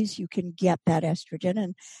different ways you can get that estrogen.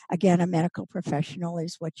 And again, a medical professional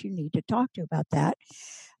is what you need to talk to about that.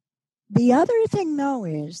 The other thing, though,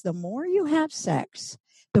 is the more you have sex,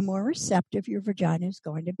 the more receptive your vagina is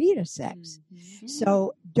going to be to sex. Mm-hmm.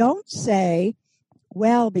 So don't say,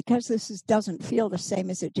 well, because doesn't feel the same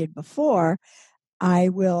as it did before, I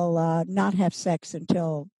will not have sex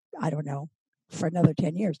until, I don't know, for another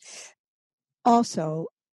 10 years. Also,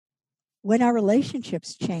 when our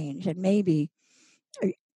relationships change, and maybe,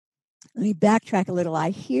 let me backtrack a little.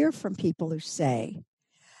 I hear from people who say,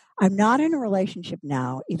 I'm not in a relationship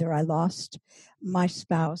now. Either I lost my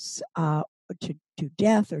spouse to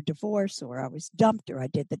death or divorce, or I was dumped, or I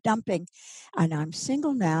did the dumping, and I'm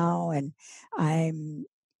single now, and I'm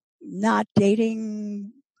not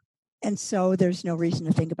dating. And so there's no reason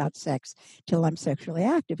to think about sex till I'm sexually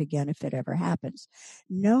active again, if it ever happens.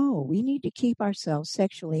 No, we need to keep ourselves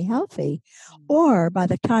sexually healthy, or by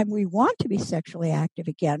the time we want to be sexually active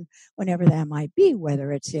again, whenever that might be,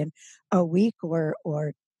 whether it's in a week or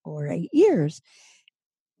 8 years,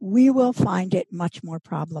 we will find it much more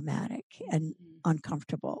problematic and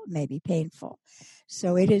uncomfortable, maybe painful.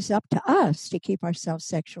 So it is up to us to keep ourselves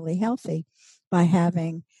sexually healthy by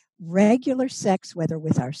having regular sex, whether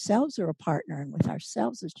with ourselves or a partner, and with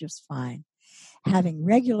ourselves is just fine. Having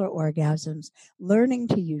regular orgasms, learning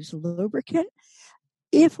to use lubricant.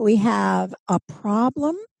 If we have a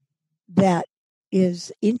problem that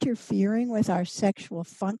is interfering with our sexual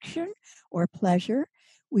function or pleasure,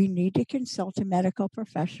 we need to consult a medical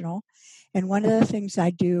professional. And one of the things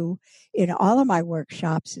I do in all of my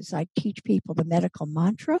workshops is I teach people the medical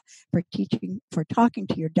mantra for talking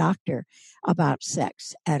to your doctor about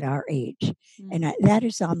sex at our age. Mm-hmm. And that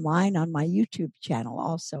is online on my YouTube channel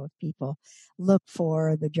also. If people look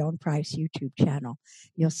for the Joan Price YouTube channel,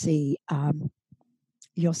 you'll see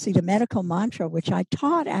the medical mantra, which I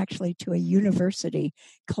taught actually to a university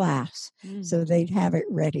class. Mm-hmm. So they'd have it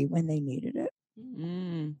ready when they needed it.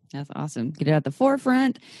 That's awesome. Get it at the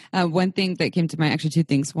forefront. One thing that came to mind, actually two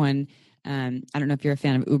things. One, I don't know if you're a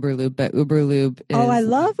fan of Uberlube, but Uberlube is... Oh, I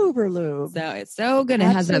love Uberlube. So it's so good.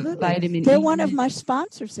 Absolutely. It has a vitamin They're E. one of my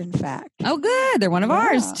sponsors, in fact. Oh, good. They're one of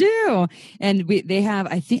ours, too. And they have,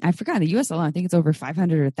 I forgot, the U.S. alone, I think it's over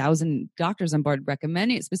 500 or 1,000 doctors on board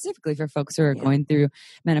recommending it specifically for folks who are going through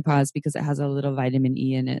menopause because it has a little vitamin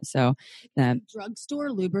E in it. So,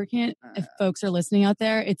 drugstore lubricant, if folks are listening out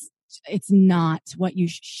there, it's not what you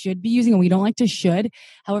should be using, and we don't like to should.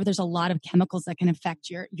 However, there's a lot of chemicals that can affect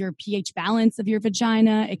your pH balance of your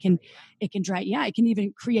vagina. It can dry. Yeah, it can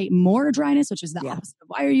even create more dryness, which is the opposite of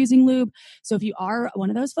why you're using lube. So if you are one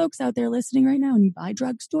of those folks out there listening right now and you buy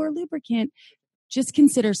drugstore lubricant, just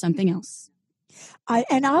consider something else.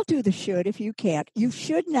 And I'll do the should if you can't. You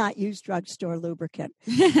should not use drugstore lubricant.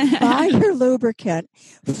 Buy your lubricant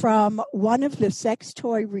from one of the sex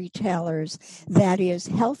toy retailers that is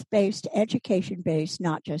health-based, education-based,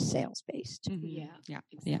 not just sales-based. Mm-hmm.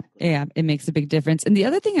 Yeah. It makes a big difference. And the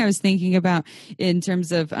other thing I was thinking about in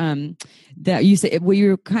terms of that you say, well,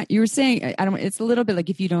 you were saying, I don't. It's a little bit like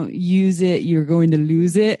if you don't use it, you're going to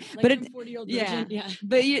lose it. Like but 40-year-old virgin.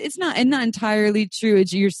 But it's not entirely true.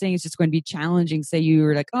 You're saying it's just going to be challenging. Say you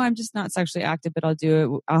were like, oh, I'm just not sexually active, but I'll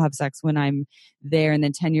do it. I'll have sex when I'm there. And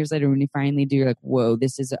then 10 years later, when you finally do, you're like, whoa,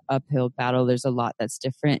 this is an uphill battle. There's a lot that's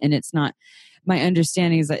different. And it's not, my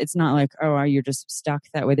understanding is that it's not like, oh, you're just stuck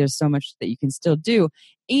that way. There's so much that you can still do.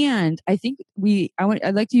 And I think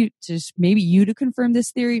I'd like you to maybe you to confirm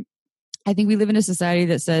this theory. I think we live in a society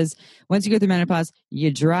that says once you go through menopause,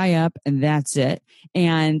 you dry up and that's it.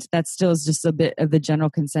 And that still is just a bit of the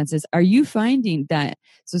general consensus. Are you finding that,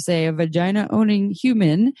 so say a vagina-owning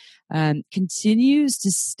human continues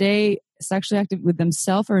to stay sexually active with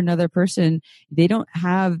themselves or another person, they don't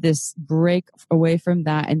have this break away from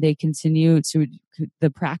that and they continue to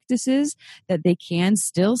the practices that they can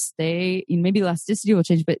still stay, maybe elasticity will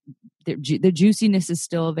change, but the juiciness is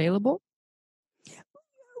still available?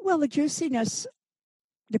 Well, the juiciness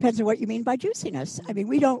depends on what you mean by juiciness. I mean,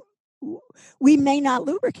 we may not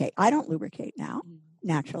lubricate. I don't lubricate now,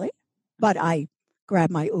 naturally, but I grab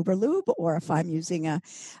my Uberlube, or if I'm using a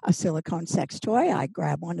silicone sex toy, I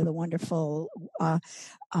grab one of the wonderful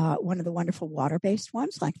water-based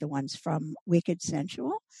ones, like the ones from Wicked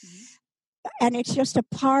Sensual. Mm-hmm. And it's just a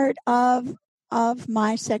part of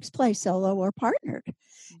my sex play, solo or partnered.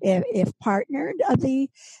 If partnered, the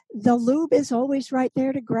lube is always right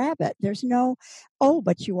there to grab it. There's no,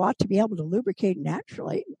 but you ought to be able to lubricate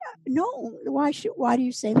naturally. No, why do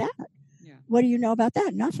you say that? Yeah. What do you know about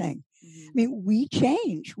that? Nothing. Mm-hmm. I mean, we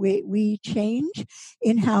change. We change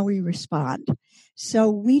in how we respond. So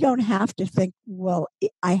we don't have to think, well,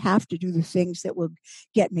 I have to do the things that will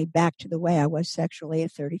get me back to the way I was sexually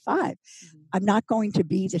at 35. I'm not going to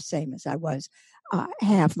be the same as I was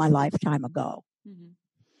half my lifetime ago.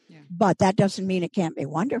 But that doesn't mean it can't be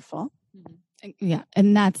wonderful. Yeah.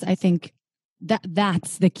 And that's, I think,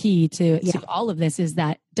 that's the key to all of this, is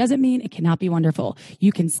that doesn't mean it cannot be wonderful.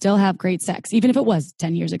 You can still have great sex, even if it was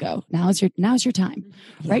 10 years ago. Now's your time.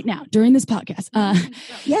 Right now, during this podcast.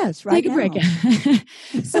 Yes, right take a now.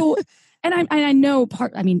 break. So, and I know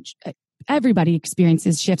everybody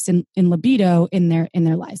experiences shifts in libido in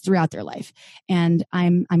their lives, throughout their life. And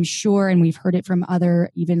I'm sure, and we've heard it from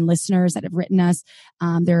other even listeners that have written us,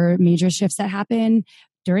 there are major shifts that happen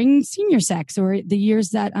during senior sex or the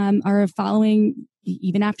years that are following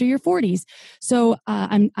even after your 40s. So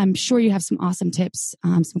I'm sure you have some awesome tips,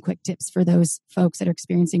 some quick tips for those folks that are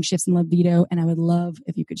experiencing shifts in libido. And I would love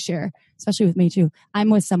if you could share, especially with me too.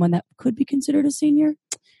 I'm with someone that could be considered a senior.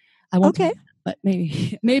 I won't, okay, but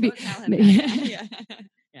maybe. Yeah.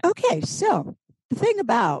 Okay, so the thing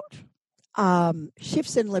about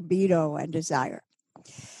shifts in libido and desire.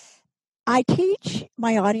 I teach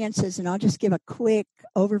my audiences, and I'll just give a quick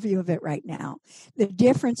overview of it right now, the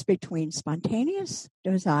difference between spontaneous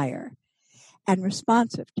desire and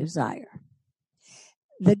responsive desire.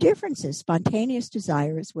 The difference is spontaneous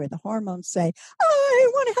desire is where the hormones say,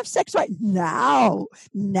 I want to have sex right now.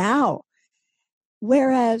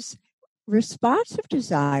 Whereas responsive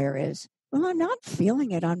desire is, well, I'm not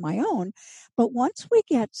feeling it on my own, but once we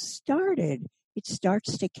get started, it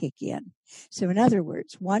starts to kick in. So in other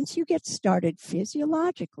words, once you get started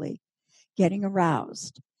physiologically getting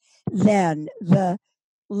aroused, then the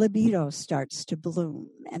libido starts to bloom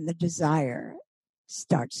and the desire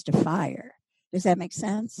starts to fire. Does that make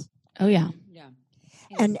sense? Oh, yeah. Yeah.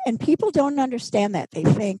 And people don't understand that. They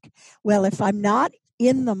think, well, if I'm not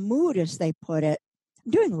in the mood, as they put it,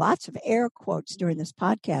 I'm doing lots of air quotes during this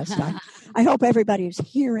podcast. I hope everybody is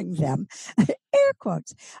hearing them. Air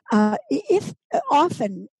quotes. If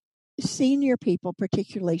often senior people,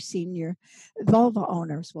 particularly senior vulva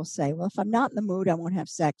owners, will say, well, if I'm not in the mood, I won't have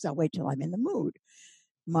sex. I'll wait till I'm in the mood.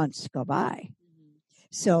 Months go by.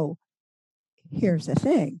 So here's the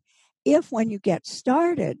thing. If when you get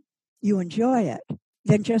started, you enjoy it,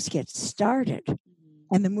 then just get started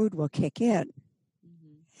and the mood will kick in.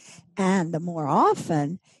 And the more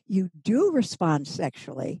often you do respond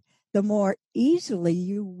sexually, the more easily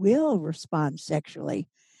you will respond sexually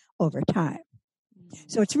over time.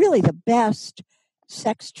 So it's really the best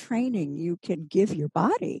sex training you can give your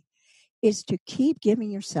body is to keep giving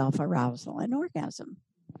yourself arousal and orgasm.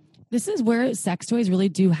 This is where sex toys really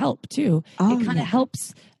do help too. Oh, it kind of yeah.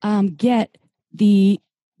 helps get the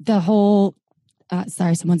whole,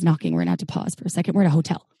 sorry, someone's knocking. We're going to have to pause for a second. We're at a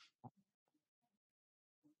hotel.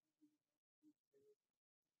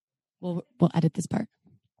 We'll edit this part.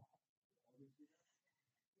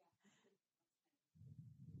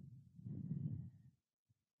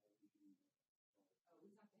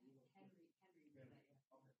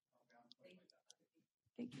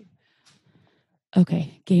 Thank you.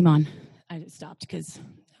 Okay, game on. I just stopped because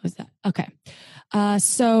was that okay?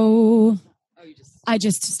 So I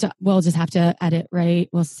just stopped. We'll just have to edit, right?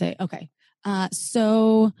 We'll say okay.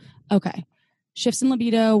 So okay, shifts in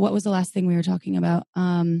libido. What was the last thing we were talking about?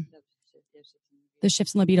 The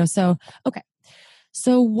shifts in libido. So okay.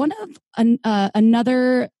 So one of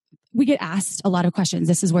another. We get asked a lot of questions.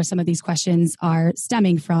 This is where some of these questions are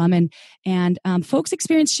stemming from, and folks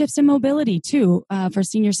experience shifts in mobility too for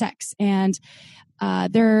senior sex, and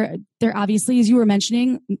they're obviously, as you were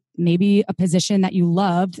mentioning, maybe a position that you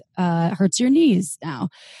loved hurts your knees now.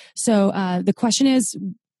 So the question is,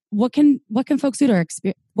 what can folks do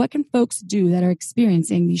that are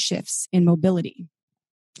experiencing these shifts in mobility?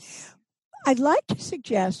 I'd like to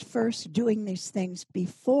suggest first doing these things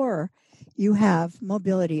before you have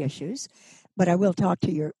mobility issues, but I will talk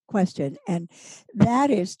to your question, and that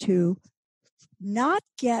is to not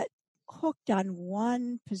get hooked on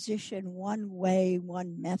one position, one way,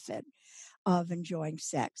 one method of enjoying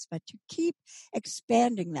sex, but to keep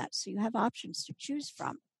expanding that so you have options to choose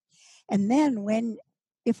from. And then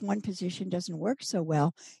if one position doesn't work so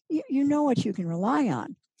well, you know what you can rely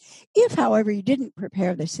on. If, however, you didn't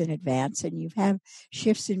prepare this in advance and you've had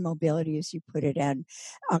shifts in mobility, as you put it, and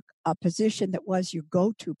a position that was your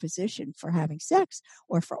go-to position for having sex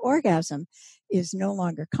or for orgasm is no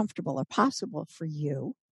longer comfortable or possible for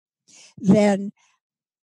you, then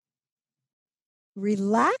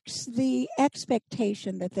relax the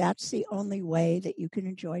expectation that that's the only way that you can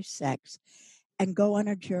enjoy sex and go on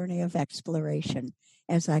a journey of exploration,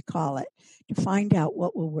 as I call it, to find out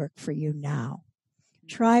what will work for you now.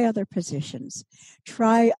 Try other positions,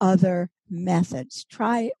 try other methods,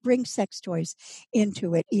 bring sex toys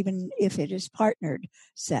into it, even if it is partnered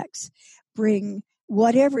sex. Bring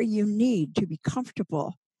whatever you need to be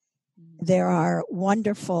comfortable. There are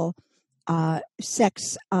wonderful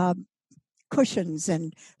sex cushions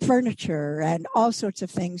and furniture and all sorts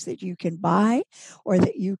of things that you can buy or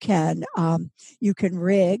that you can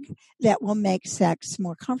rig that will make sex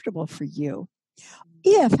more comfortable for you.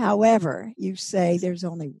 If, however, you say there's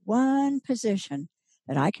only one position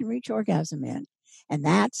that I can reach orgasm in, and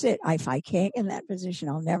that's it, if I can't get in that position,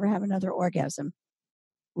 I'll never have another orgasm.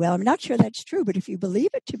 Well, I'm not sure that's true, but if you believe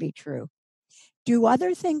it to be true, do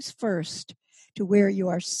other things first to where you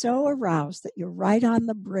are so aroused that you're right on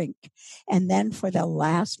the brink. And then for the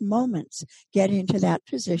last moments, get into that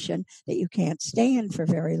position that you can't stay in for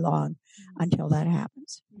very long until that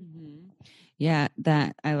happens. Mm-hmm. Yeah,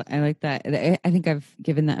 that I like that. I think I've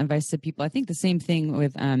given that advice to people. I think the same thing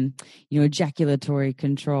with ejaculatory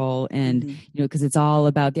control, and because it's all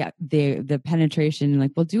about the penetration.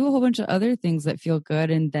 Like, we'll do a whole bunch of other things that feel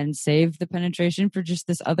good, and then save the penetration for just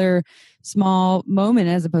this other small moment,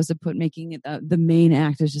 as opposed to making it the main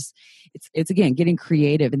act. Is just it's again getting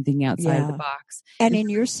creative and thinking outside of the box. And in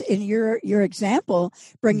your example,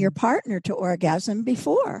 bring your partner to orgasm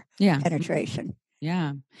before penetration.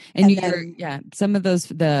 Yeah. And some of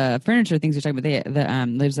the furniture things you're talking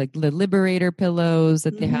about, there's like the Liberator pillows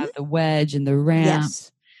that they have, the wedge and the ramp.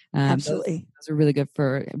 Yes, absolutely. Those are really good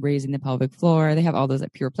for raising the pelvic floor. They have all those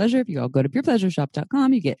at Pure Pleasure. If you all go to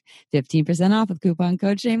purepleasureshop.com, you get 15% off with coupon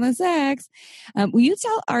code Shameless Sex. Will you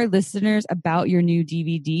tell our listeners about your new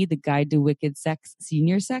DVD, The Guide to Wicked Sex,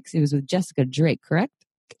 Senior Sex? It was with Jessica Drake, correct?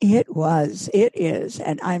 It is.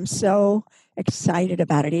 And I'm so excited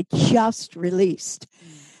about it. It just released.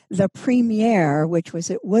 The premiere, which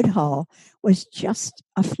was at Woodhull, was just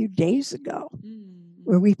a few days ago,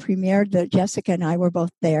 where we premiered. Jessica and I were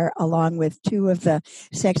both there, along with two of the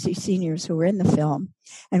sexy seniors who were in the film.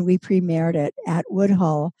 And we premiered it at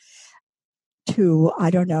Woodhull to, I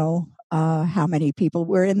don't know how many people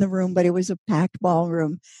were in the room, but it was a packed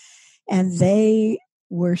ballroom. And they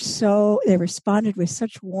responded with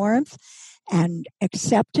such warmth and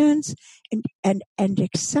acceptance and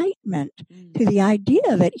excitement to the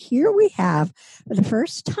idea that here we have, for the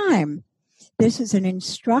first time, this is an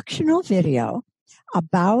instructional video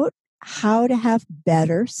about how to have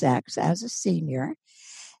better sex as a senior.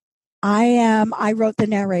 I wrote the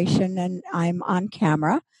narration, and I'm on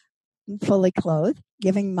camera, fully clothed,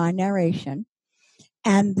 giving my narration.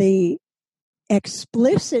 And the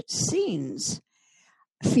explicit scenes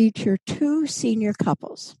feature two senior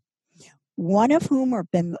couples, one of whom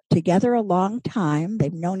have been together a long time.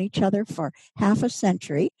 They've known each other for half a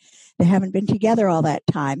century. They haven't been together all that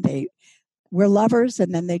time. They were lovers,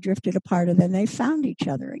 and then they drifted apart, and then they found each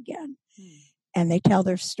other again. And they tell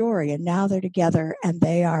their story, and now they're together, and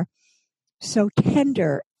they are so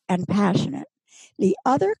tender and passionate. The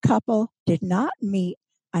other couple did not meet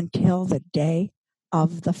until the day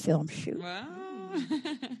of the film shoot. Wow.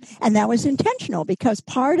 And that was intentional, because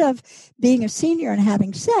part of being a senior and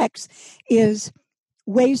having sex is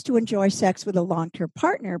ways to enjoy sex with a long-term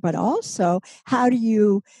partner, but also how do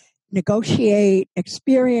you negotiate,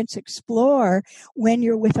 experience, explore when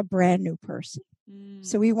you're with a brand new person.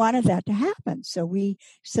 So we wanted that to happen. So we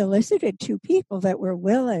solicited two people that were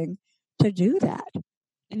willing to do that.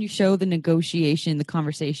 And you show the negotiation, the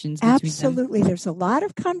conversations between Absolutely. them. There's a lot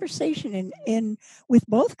of conversation in with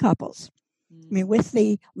both couples. I mean, with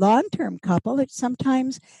the long-term couple, it's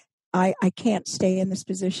sometimes I can't stay in this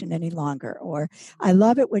position any longer, or I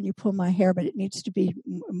love it when you pull my hair, but it needs to be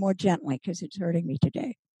more gently because it's hurting me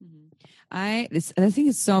today. I think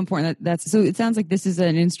it's so important so it sounds like this is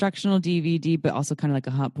an instructional DVD, but also kind of like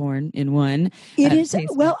a hot porn in one. It is.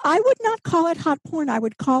 Well, I would not call it hot porn. I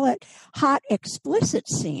would call it hot explicit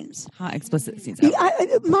scenes. Hot explicit scenes.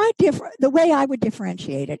 The way I would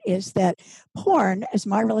differentiate it is that porn, as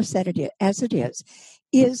Marvelous said as it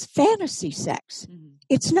is fantasy sex.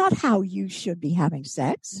 It's not how you should be having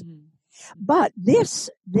sex. But this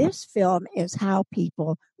film is how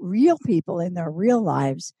real people in their real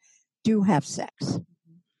lives do have sex.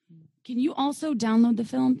 Can you also download the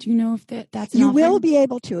film? Do you know if that's You will be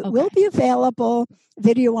able to. It Okay. will be available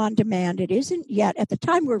video on demand. It isn't yet. At the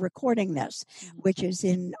time we're recording this, which is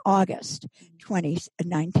in August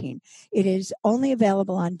 2019, it is only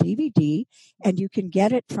available on DVD, and you can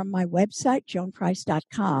get it from my website,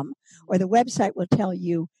 joanprice.com, or the website will tell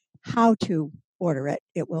you how to order it.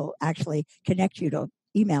 It will actually connect you to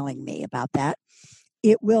emailing me about that.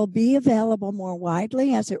 It will be available more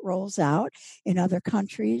widely as it rolls out in other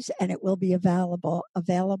countries, and it will be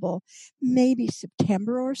available maybe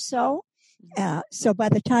September or so. So by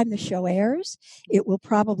the time the show airs, it will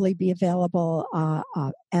probably be available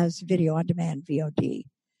as video on demand, VOD.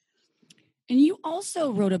 And you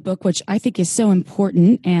also wrote a book, which I think is so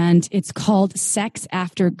important, and it's called Sex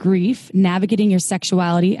After Grief, Navigating Your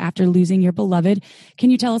Sexuality After Losing Your Beloved. Can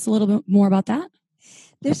you tell us a little bit more about that?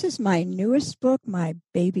 This is my newest book, my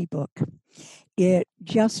baby book. It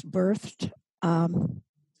just birthed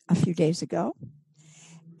a few days ago.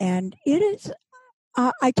 And it is,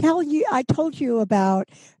 I told you about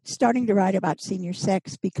starting to write about senior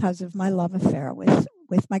sex because of my love affair with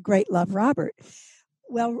my great love, Robert.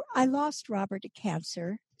 Well, I lost Robert to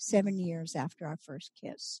cancer 7 years after our first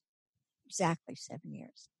kiss. Exactly 7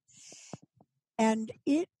 years. And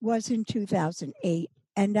it was in 2008.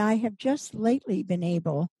 And I have just lately been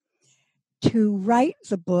able to write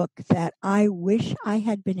the book that I wish I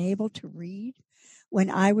had been able to read when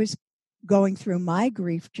I was going through my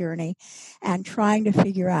grief journey and trying to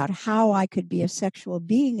figure out how I could be a sexual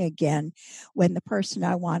being again when the person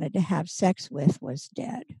I wanted to have sex with was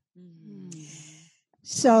dead. Mm-hmm.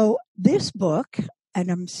 So this book, and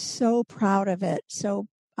I'm so proud of it,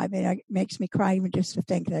 it makes me cry even just to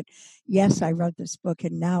think that, yes, I wrote this book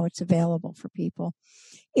and now it's available for people.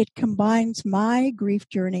 It combines my grief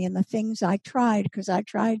journey and the things I tried, because I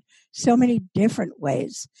tried so many different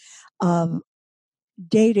ways of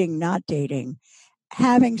dating, not dating,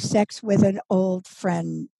 having sex with an old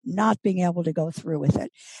friend, not being able to go through with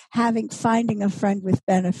it, finding a friend with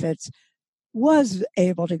benefits, was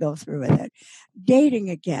able to go through with it, dating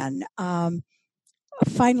again,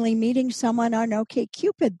 finally meeting someone on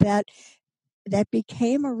OkCupid that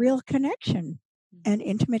became a real connection, an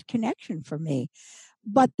intimate connection for me.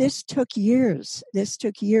 But this took years.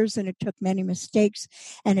 And it took many mistakes,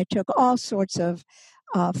 and it took all sorts of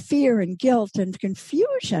fear and guilt and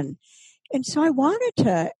confusion. And so I wanted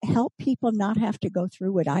to help people not have to go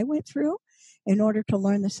through what I went through in order to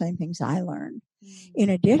learn the same things I learned. In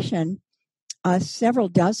addition, several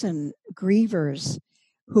dozen grievers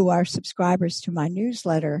who are subscribers to my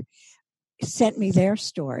newsletter sent me their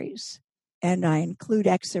stories. And I include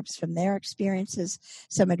excerpts from their experiences,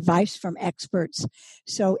 some advice from experts.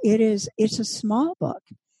 So it's a small book.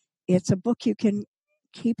 It's a book you can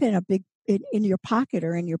keep in in your pocket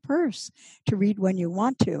or in your purse to read when you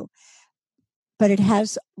want to. But it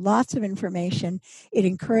has lots of information. It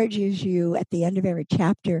encourages you at the end of every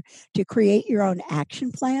chapter to create your own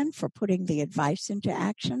action plan for putting the advice into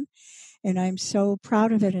action. And I'm so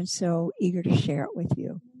proud of it and so eager to share it with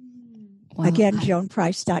you. Wow. Again,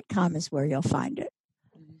 joanprice.com is where you'll find it.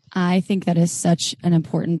 I think that is such an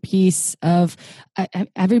important piece of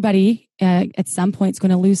everybody at some point is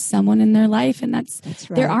going to lose someone in their life. And that's right.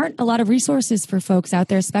 There aren't a lot of resources for folks out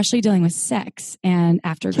there, especially dealing with sex. And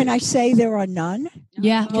after, can I say there are none?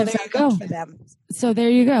 Yeah. Well, there you go. For them. So there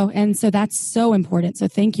you go. And so that's so important. So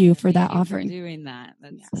thank you for that offering. For doing that.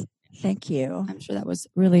 That's Thank you. I'm sure that was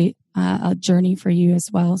really a journey for you as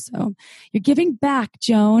well. So you're giving back,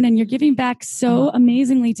 Joan, and you're giving back so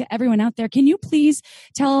amazingly to everyone out there. Can you please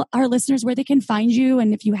tell our listeners where they can find you,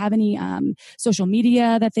 and if you have any social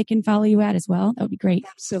media that they can follow you at as well? That would be great.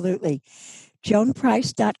 Absolutely.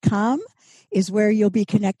 joanprice.com is where you'll be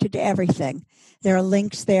connected to everything. There are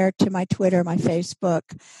links there to my Twitter, my Facebook,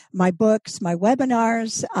 my books, my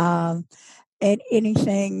webinars, and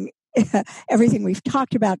everything we've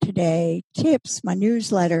talked about today, tips, my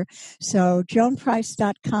newsletter. So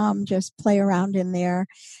joanprice.com, just play around in there.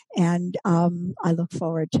 And I look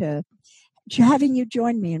forward to having you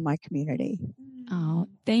join me in my community. Oh,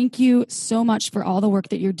 thank you so much for all the work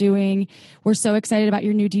that you're doing. We're so excited about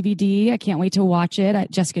your new DVD. I can't wait to watch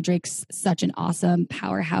it. Jessica Drake's such an awesome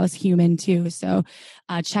powerhouse human too. So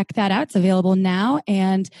check that out. It's available now.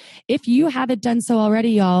 And if you haven't done so already,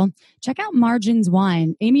 y'all, check out Margins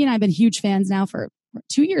Wine. Amy and I have been huge fans now for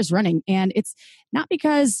 2 years running. And it's not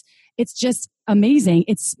because it's just amazing.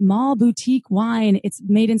 It's small boutique wine. It's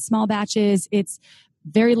made in small batches. It's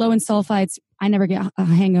very low in sulfites. I never get a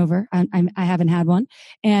hangover. I haven't had one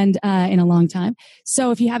and in a long time.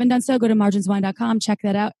 So if you haven't done so, go to marginswine.com. Check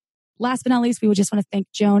that out. Last but not least, we would just want to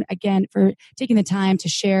thank Joan again for taking the time to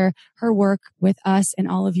share her work with us and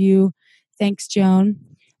all of you. Thanks, Joan.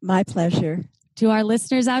 My pleasure. To our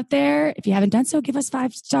listeners out there, if you haven't done so, give us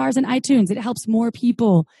 5 stars on iTunes. It helps more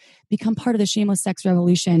people become part of the shameless sex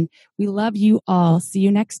revolution. We love you all. See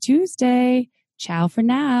you next Tuesday. Ciao for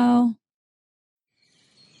now.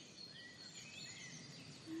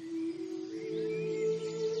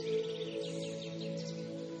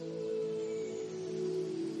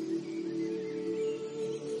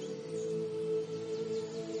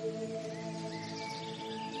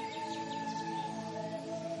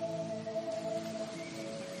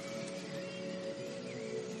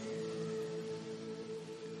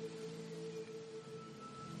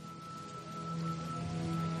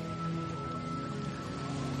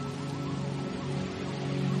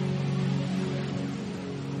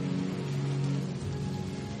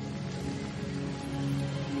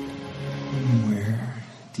 Where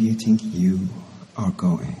do you think you are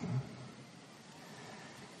going?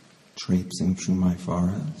 Traipsing through my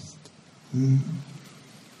forest?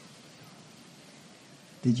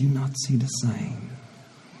 Did you not see the sign?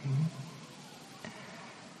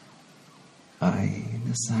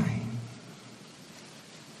 The sign.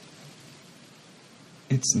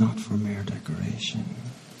 It's not for mere decoration,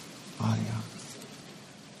 Alia.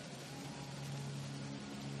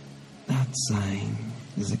 That sign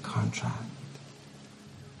is a contract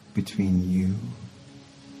between you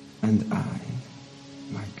and I,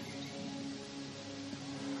 my beauty.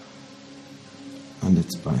 And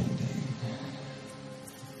it's binding.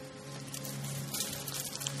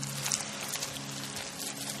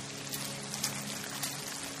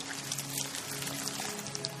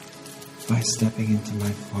 By stepping into my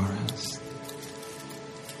forest,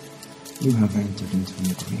 you have entered into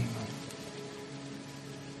an agreement.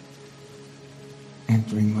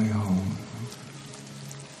 Entering my home,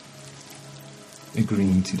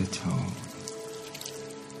 agreeing to the toe,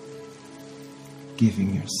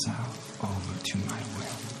 giving yourself over to my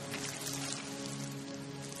will.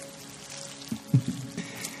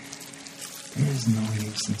 There is no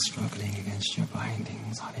use in struggling against your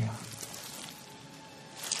bindings, Alia.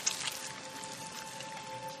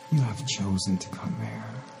 You have chosen to come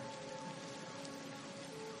here,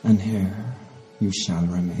 and here you shall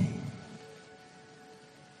remain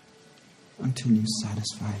until you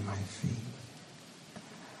satisfy my fee.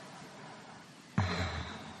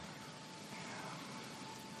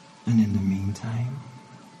 And in the meantime,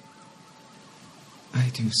 I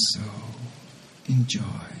do so enjoy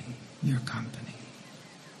your company.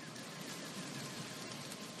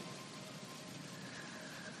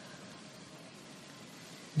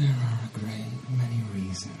 There are a great many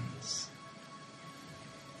reasons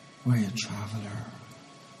why a traveler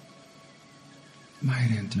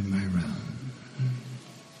might enter my realm.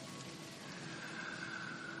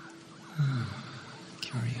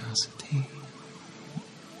 Curiosity,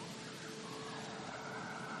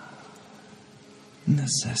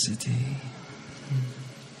 necessity,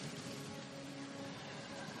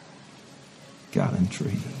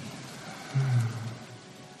 gallantry.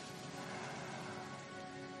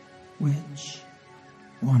 Which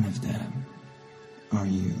one of them are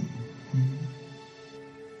you?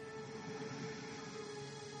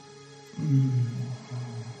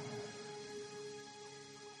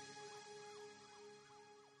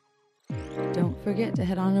 Don't forget to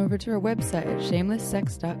head on over to our website at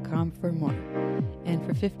shamelesssex.com for more. And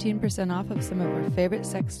for 15% off of some of our favorite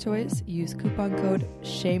sex toys, use coupon code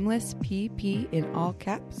SHAMELESSPP in all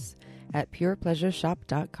caps at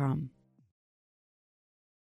purepleasureshop.com.